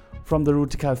from the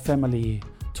Rootikal family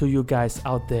to you guys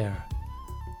out there.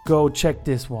 Go check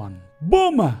this one.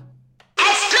 Boom!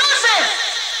 Exclusive!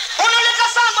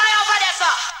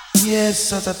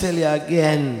 Yes, as I tell you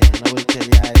again, I will tell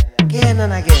you again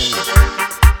and again.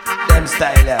 Them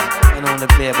style, and only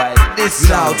play by this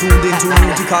now tuned into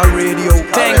Rootikal Radio.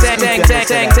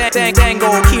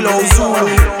 Tango Kilo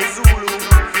Zulu.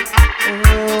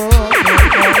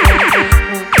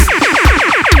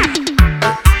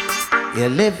 You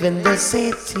live in the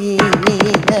city,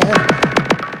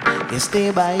 you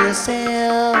stay by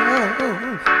yourself,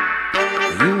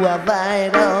 you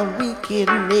avoid all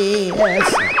wickedness.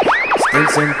 Still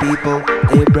some people,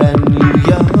 they brand new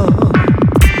young.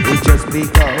 It's just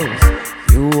because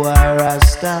you are a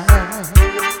star,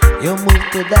 you move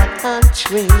to that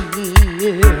country,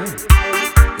 you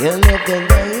live in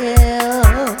the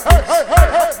hills,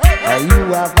 you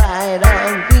avoid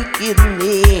all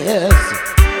wickedness.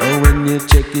 Oh, when you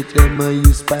check it, them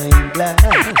use spyglass.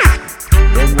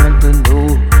 They want to know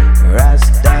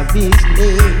Rasta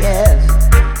business.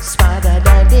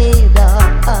 Spada-da-dee-da,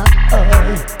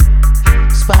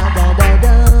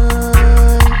 spada-da-da,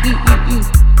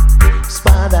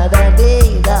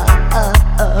 spada-da-dee-da.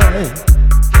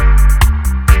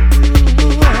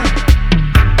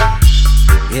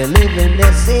 You live in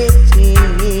the city,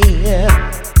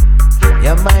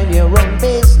 you mind your own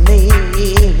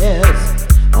business.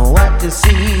 What to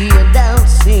see you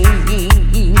dancing,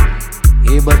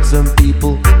 yeah, but some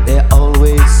people, they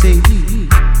always say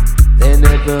they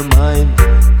never mind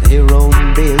their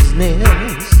own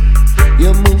business.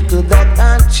 You move to the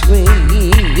country,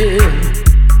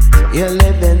 you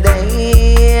live in the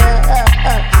hills,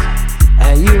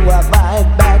 and you avoid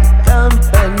bad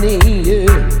company.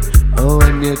 Oh,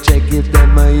 when you check it,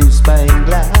 them use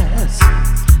spyglass.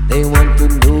 They want to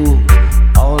know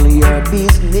all your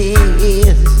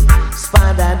business.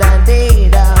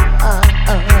 Spada-da-dee-da,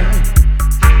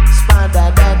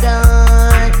 spada-da-da,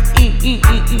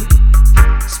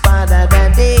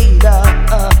 spada-da-dee-da.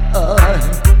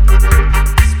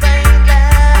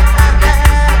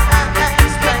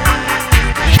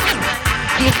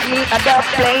 Give me a dub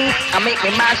plate and make me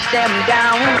mash them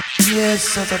down.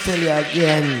 Yes, as I tell you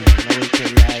again, I will tell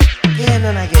you again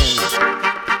and again.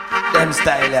 Them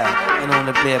style, and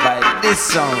only play by this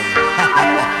song.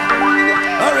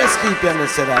 Or escape and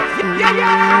say that.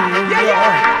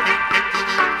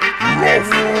 Rough,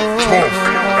 tough,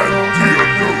 and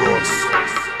dangerous.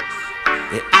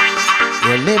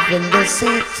 You live in the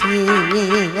city,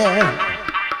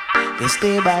 you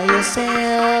stay by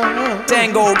yourself.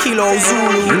 Tango Kilo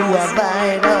Zulu. You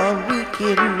avoid all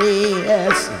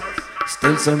wickedness.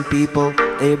 Still some people,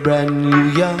 they brand new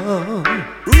young.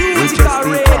 It's just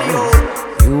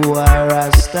because you are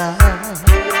a star,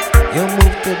 you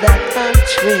move to that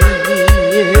country, you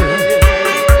live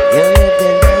in the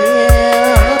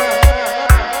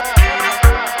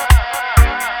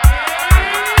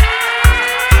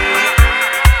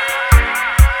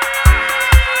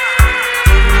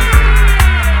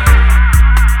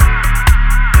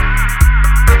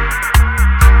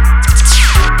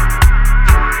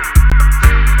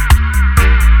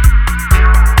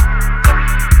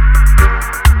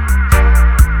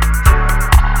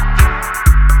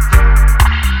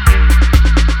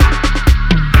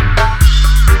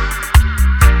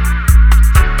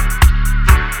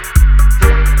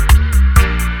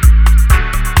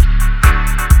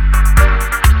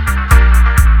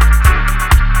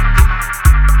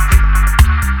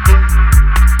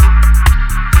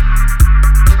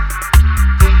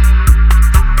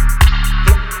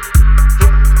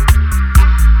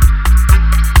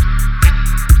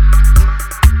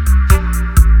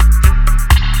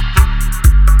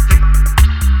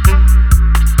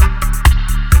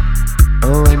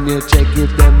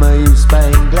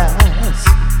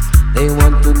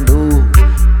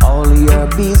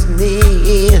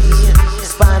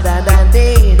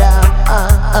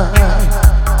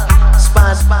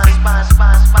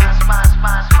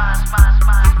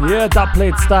Yeah,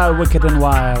 dubplate style, wicked and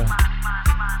wild.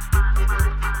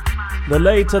 The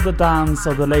later the dance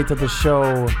or the later the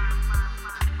show,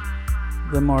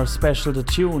 the more special the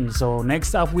tune. So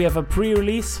next up we have a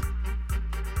pre-release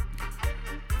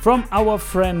from our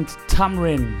friend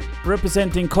Tamrin,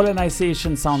 representing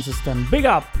Colonization Sound System. Big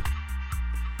up!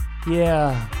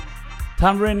 Yeah,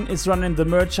 Tamrin is running the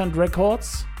Merchant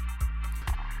Records.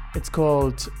 It's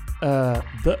called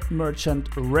The Merchant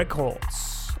Records.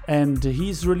 And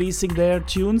he's releasing their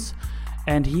tunes,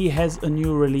 and he has a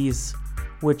new release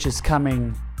which is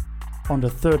coming on the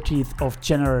 30th of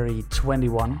January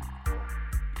 21.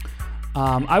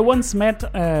 I once met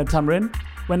Tamrin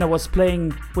when I was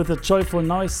playing with a Joyful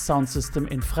Noise sound system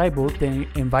in Freiburg. They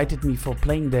invited me for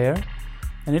playing there,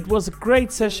 and it was a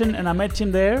great session, and I met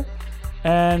him there,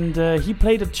 and he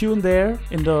played a tune there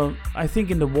in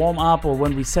the warm-up, or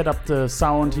when we set up the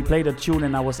sound. He played a tune,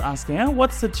 and I was asking,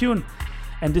 what's the tune?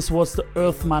 And this was the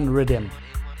Earthman Rhythm.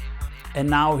 And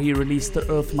now he released the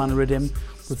Earthman Rhythm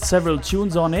with several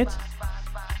tunes on it.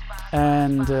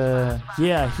 And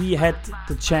he had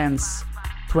the chance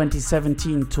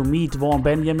 2017 to meet Vaughn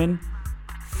Benjamin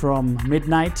from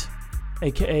Midnight,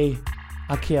 aka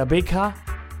Akea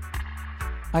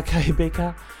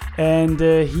Beka, and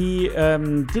he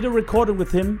did a recording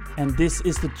with him, and this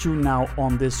is the tune now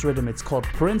on this rhythm. It's called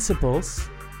Principles.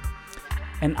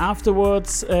 And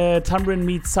afterwards Tamrin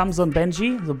meets Samson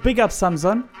Benji, so big up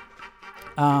Samson,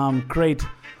 great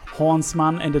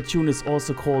hornsman, and the tune is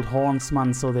also called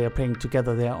Hornsman, so they are playing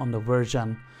together there on the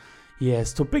version.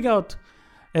 Yes, to big up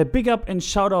and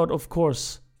shout out, of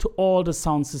course, to all the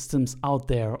sound systems out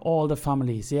there, all the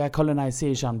families. Yeah,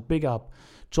 Colonization, big up.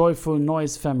 Joyful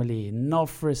Noise family,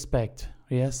 enough respect.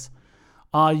 Yes,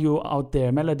 are you out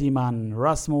there? Melody Man,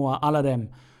 Rasmoa, all of them,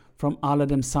 from all of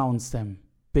them sounds, them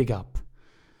big up.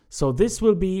 So this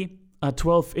will be a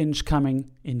 12-inch coming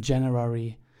in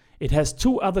January. It has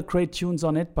 2 other great tunes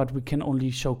on it, but we can only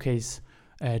showcase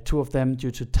 2 of them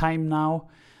due to time now.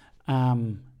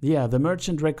 The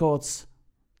Merchant Records,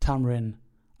 Tamrin,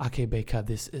 Ake Baker.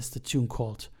 This is the tune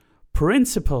called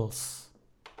Principles.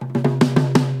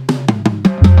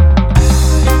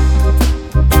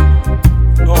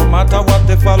 No matter what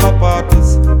they fall apart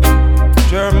is,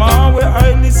 German where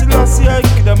I listen to see I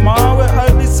give them all where I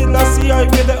listen to see I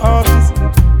with the artist.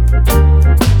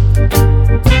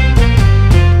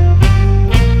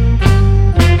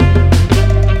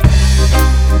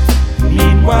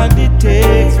 What it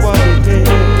takes, what it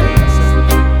takes.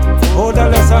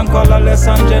 Odorless and colorless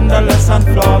and genderless and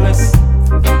flawless.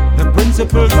 The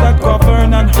principles that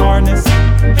govern and harness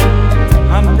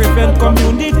and prevent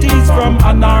communities from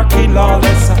anarchy,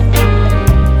 lawless.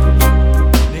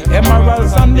 The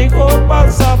emeralds and the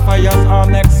opal sapphires,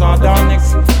 onyx,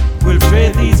 sardonyx, will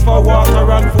trade these for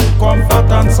water and food, comfort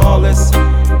and solace.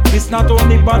 It's not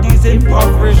only bodies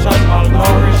impoverished and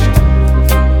malnourished.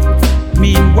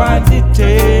 Meanwhile, it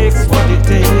takes what it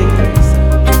takes.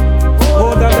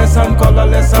 Odorless and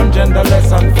colorless and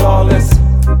genderless and flawless.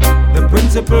 The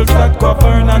principles that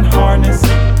govern and harness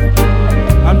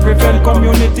and prevent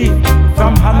community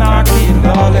from anarchy and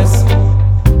lawless.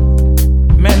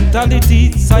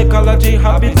 Mentality, psychology,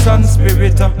 habits and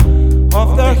spirit of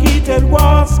the heated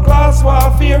wars. Class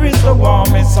warfare is the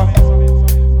warmest.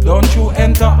 Don't you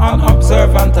enter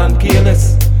unobservant and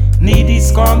careless, needy,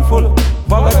 scornful,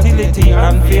 volatility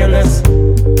and fearless.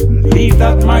 Leave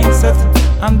that mindset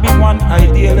and be one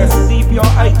idealist. Leave your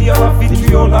ideal of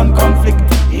vitriol and conflict,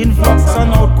 influx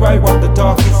and outcry what the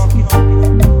talk is.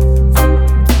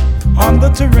 On the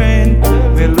terrain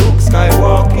where Luke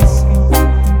Skywalk is,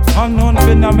 unknown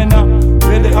phenomena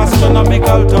where the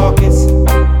astronomical talk is,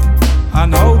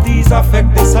 and how these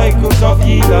affect the cycles of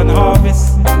yield and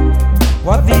harvest.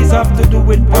 What these have to do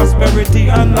with prosperity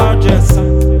and largesse.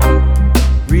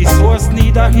 Resource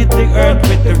neither hit the earth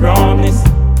with the rawness.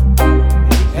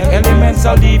 The elements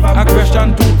are leave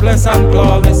aggression toothless and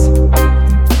clawless.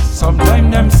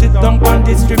 Sometimes them sit down on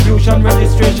distribution,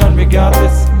 registration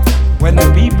regardless. When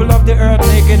the people of the earth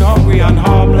naked, hungry and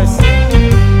harmless.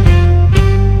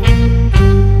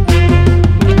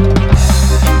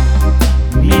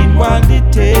 Meanwhile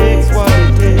it takes what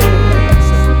it takes.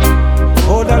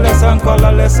 Odorless and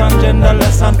colorless and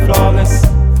genderless and flawless.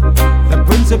 The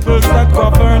principles that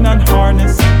govern and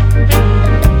harness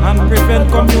and prevent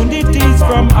communities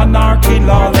from anarchy,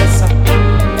 lawless.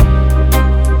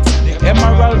 The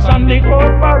emeralds and the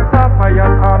opal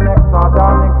sapphires, onyx,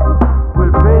 sardonyx,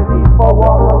 will pray thee for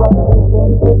water and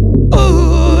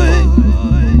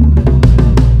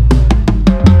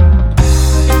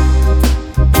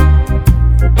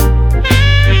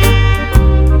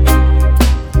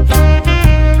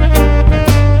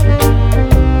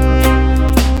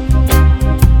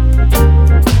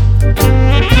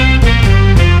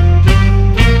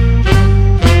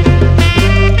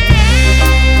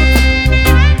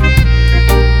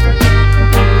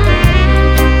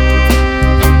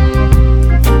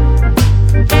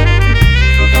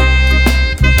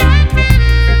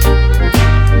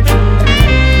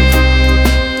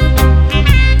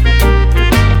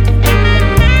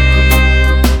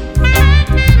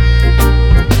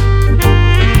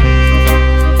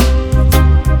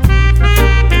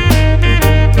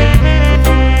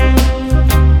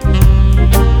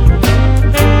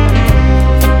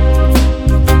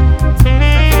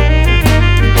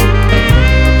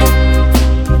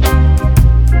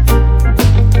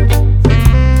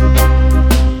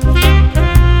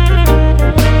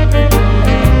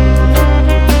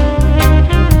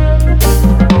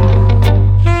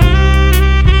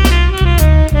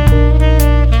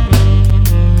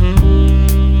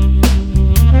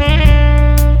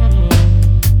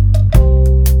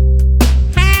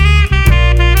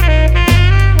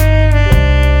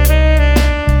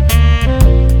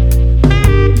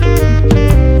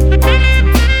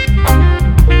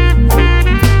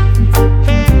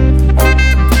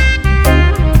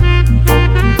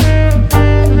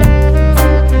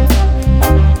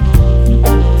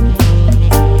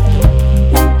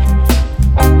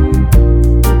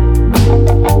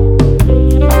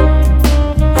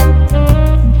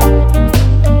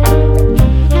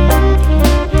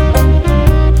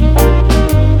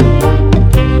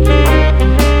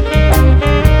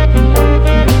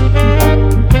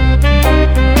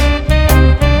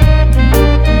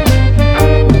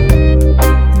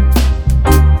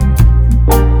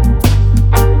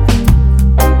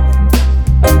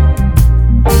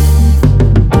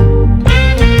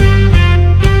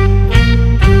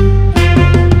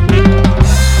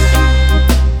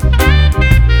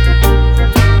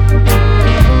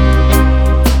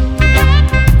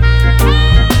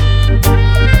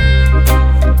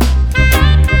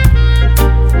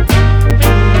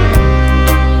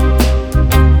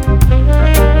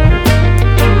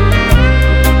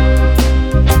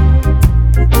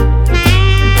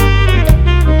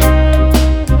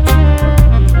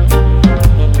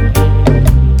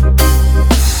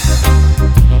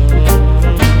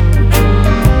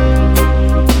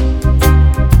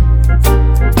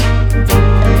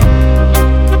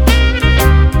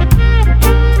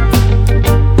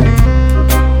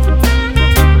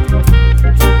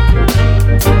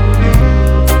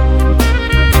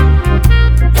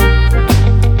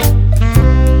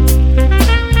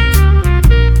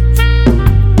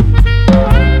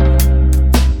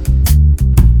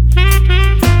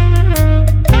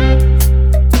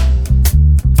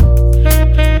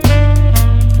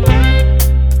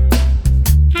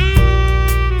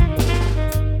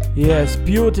Yes,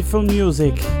 beautiful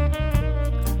music.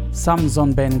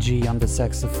 Samson Benji on the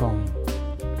saxophone.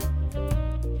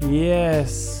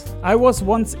 Yes, I was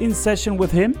once in session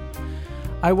with him.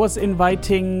 I was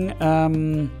inviting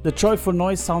the Joyful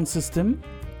Noise sound system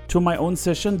to my own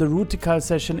session, the Rootikal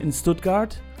session in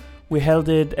Stuttgart. We held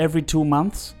it every 2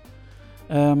 months,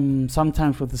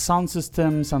 sometimes with the sound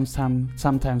system,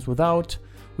 sometimes without.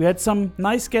 We had some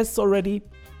nice guests already.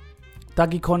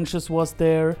 Dougie Conscious was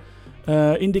there.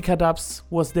 Indica Dubs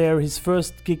was there, his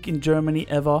first gig in Germany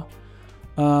ever.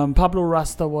 Pablo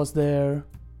Rasta was there.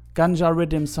 Ganja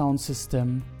Rhythm sound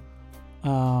system.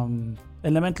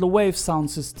 Elemental Wave sound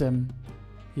system.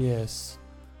 Yes.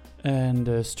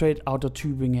 And Straight Outta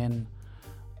Tübingen.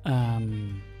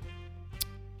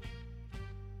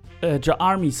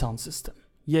 Army sound system.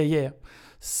 Yeah.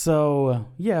 So,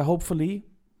 hopefully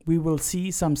we will see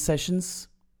some sessions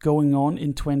going on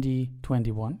in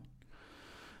 2021.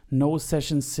 No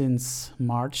sessions since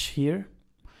March here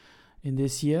in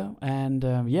this year. And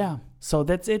so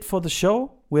that's it for the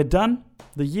show. We're done.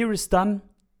 The year is done.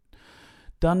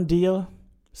 Done deal.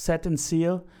 Set and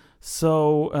seal.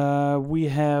 So we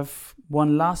have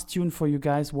one last tune for you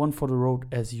guys. One for the road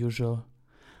as usual.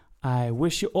 I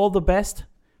wish you all the best.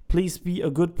 Please be a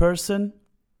good person.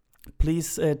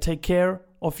 Please take care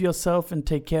of yourself and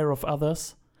take care of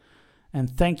others. And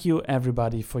thank you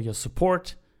everybody for your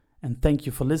support. And thank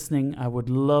you for listening. I would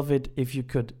love it if you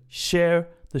could share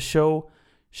the show,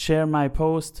 share my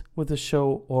post with the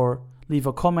show, or leave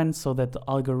a comment so that the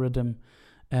algorithm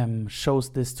shows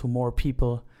this to more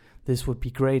people. This would be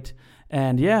great.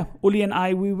 And Uli and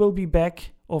I, we will be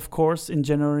back, of course, in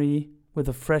January with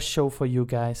a fresh show for you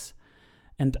guys.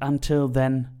 And until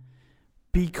then,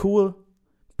 be cool,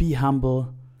 be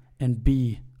humble, and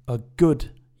be a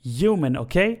good human,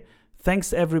 okay?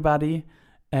 Thanks, everybody.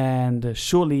 And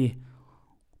surely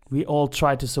we all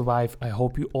try to survive. I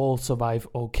hope you all survive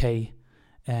okay.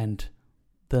 And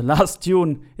the last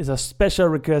tune is a special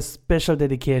request, special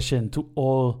dedication to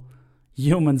all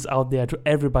humans out there, to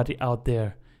everybody out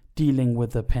there dealing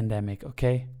with the pandemic,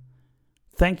 okay?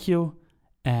 Thank you,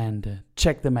 and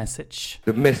check the message.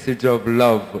 The message of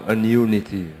love and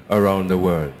unity around the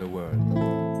world.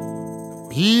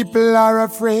 People are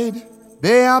afraid,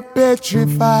 they are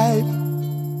petrified.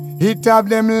 It have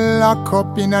them lock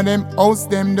up in a them house,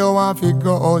 them don't want to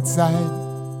go outside.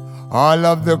 All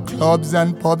of the clubs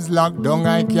and pubs locked down,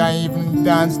 I can't even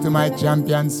dance to my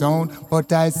champion sound,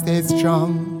 but I stay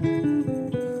strong.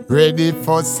 Ready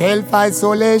for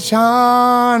self-isolation,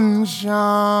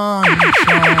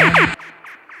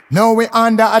 Now we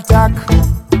under attack,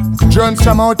 drones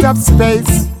from out of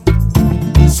space.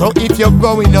 So if you're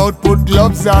going out, put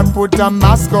gloves on, put a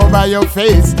mask over your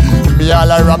face. Me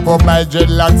all I wrap up my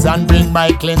dreadlocks and bring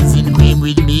my cleansing cream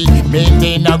with me.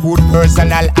 Maintain a good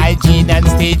personal hygiene and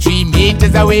stay 3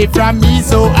 meters away from me.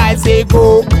 So I say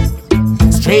go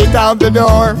straight out the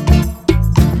door.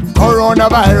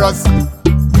 Coronavirus,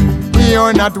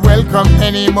 you're not welcome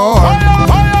anymore.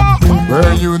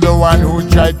 Were you the one who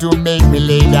tried to make me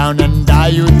lay down and die?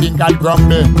 You think I'd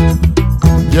grumble?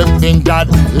 You think I'd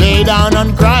lay down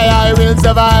and cry? I will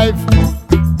survive.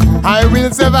 I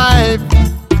will survive.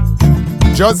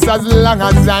 Just as long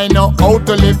as I know how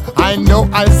to live, I know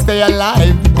I'll stay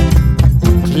alive.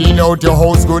 Clean out your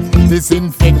house good,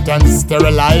 disinfect and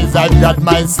sterilize. I've got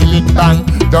my silk bang,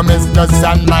 domestos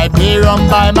and my P-rum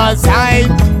by my side.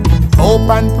 Hope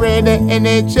and pray the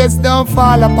NHS don't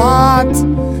fall apart.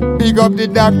 Big up the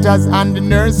doctors and the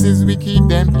nurses, we keep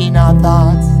them in our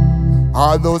thoughts.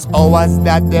 All those hours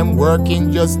that them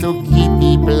working just to keep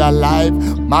people alive.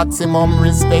 Maximum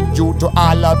respect due to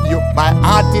all of you. My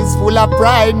heart is full of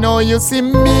pride. Now you see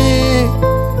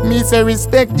me say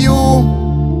respect you.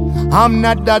 I'm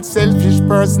not that selfish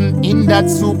person in that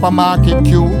supermarket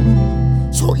queue.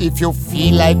 So if you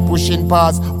feel like pushing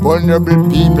past vulnerable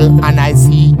people and I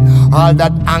see all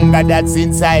that anger that's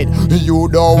inside, you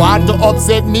don't want to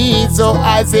upset me. So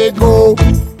I say go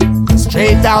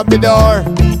straight out the door.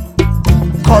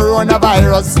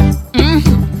 Coronavirus,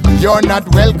 you're not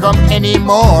welcome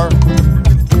anymore.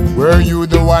 Were you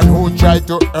the one who tried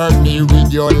to hurt me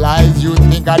with your lies? You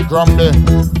think I'd grumble?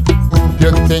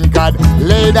 You think I'd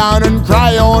lay down and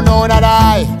cry? Oh no, not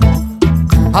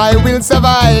I will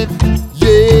survive,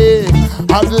 yeah.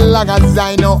 As long as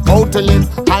I know how to live,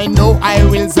 I know I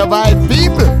will survive.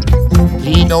 People,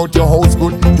 clean out your house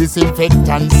good, disinfect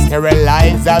and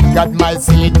sterilize. I've got my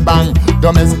silk bang,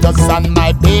 domestos and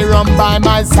my P-rum by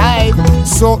my side.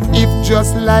 So if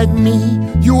just like me,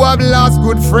 you have lost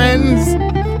good friends,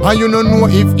 And you don't know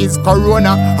if it's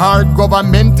corona or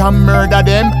government and murder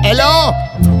them. Hello?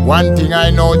 One thing I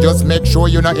know, just make sure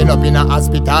you not end up in a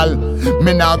hospital.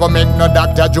 Me not go make no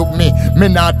doctor joke me. Me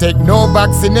not take no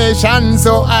vaccination.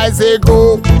 So I say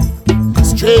go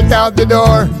straight out the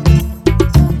door.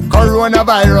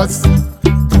 Coronavirus,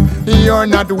 you're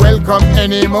not welcome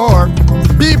anymore.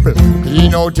 People,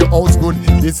 clean out your house good,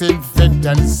 disinfect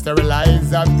and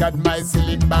sterilize. I've got my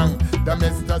ceiling bang,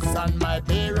 domestos and my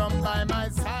bay rum by my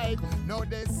side. Now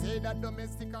they say that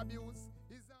domestic abuse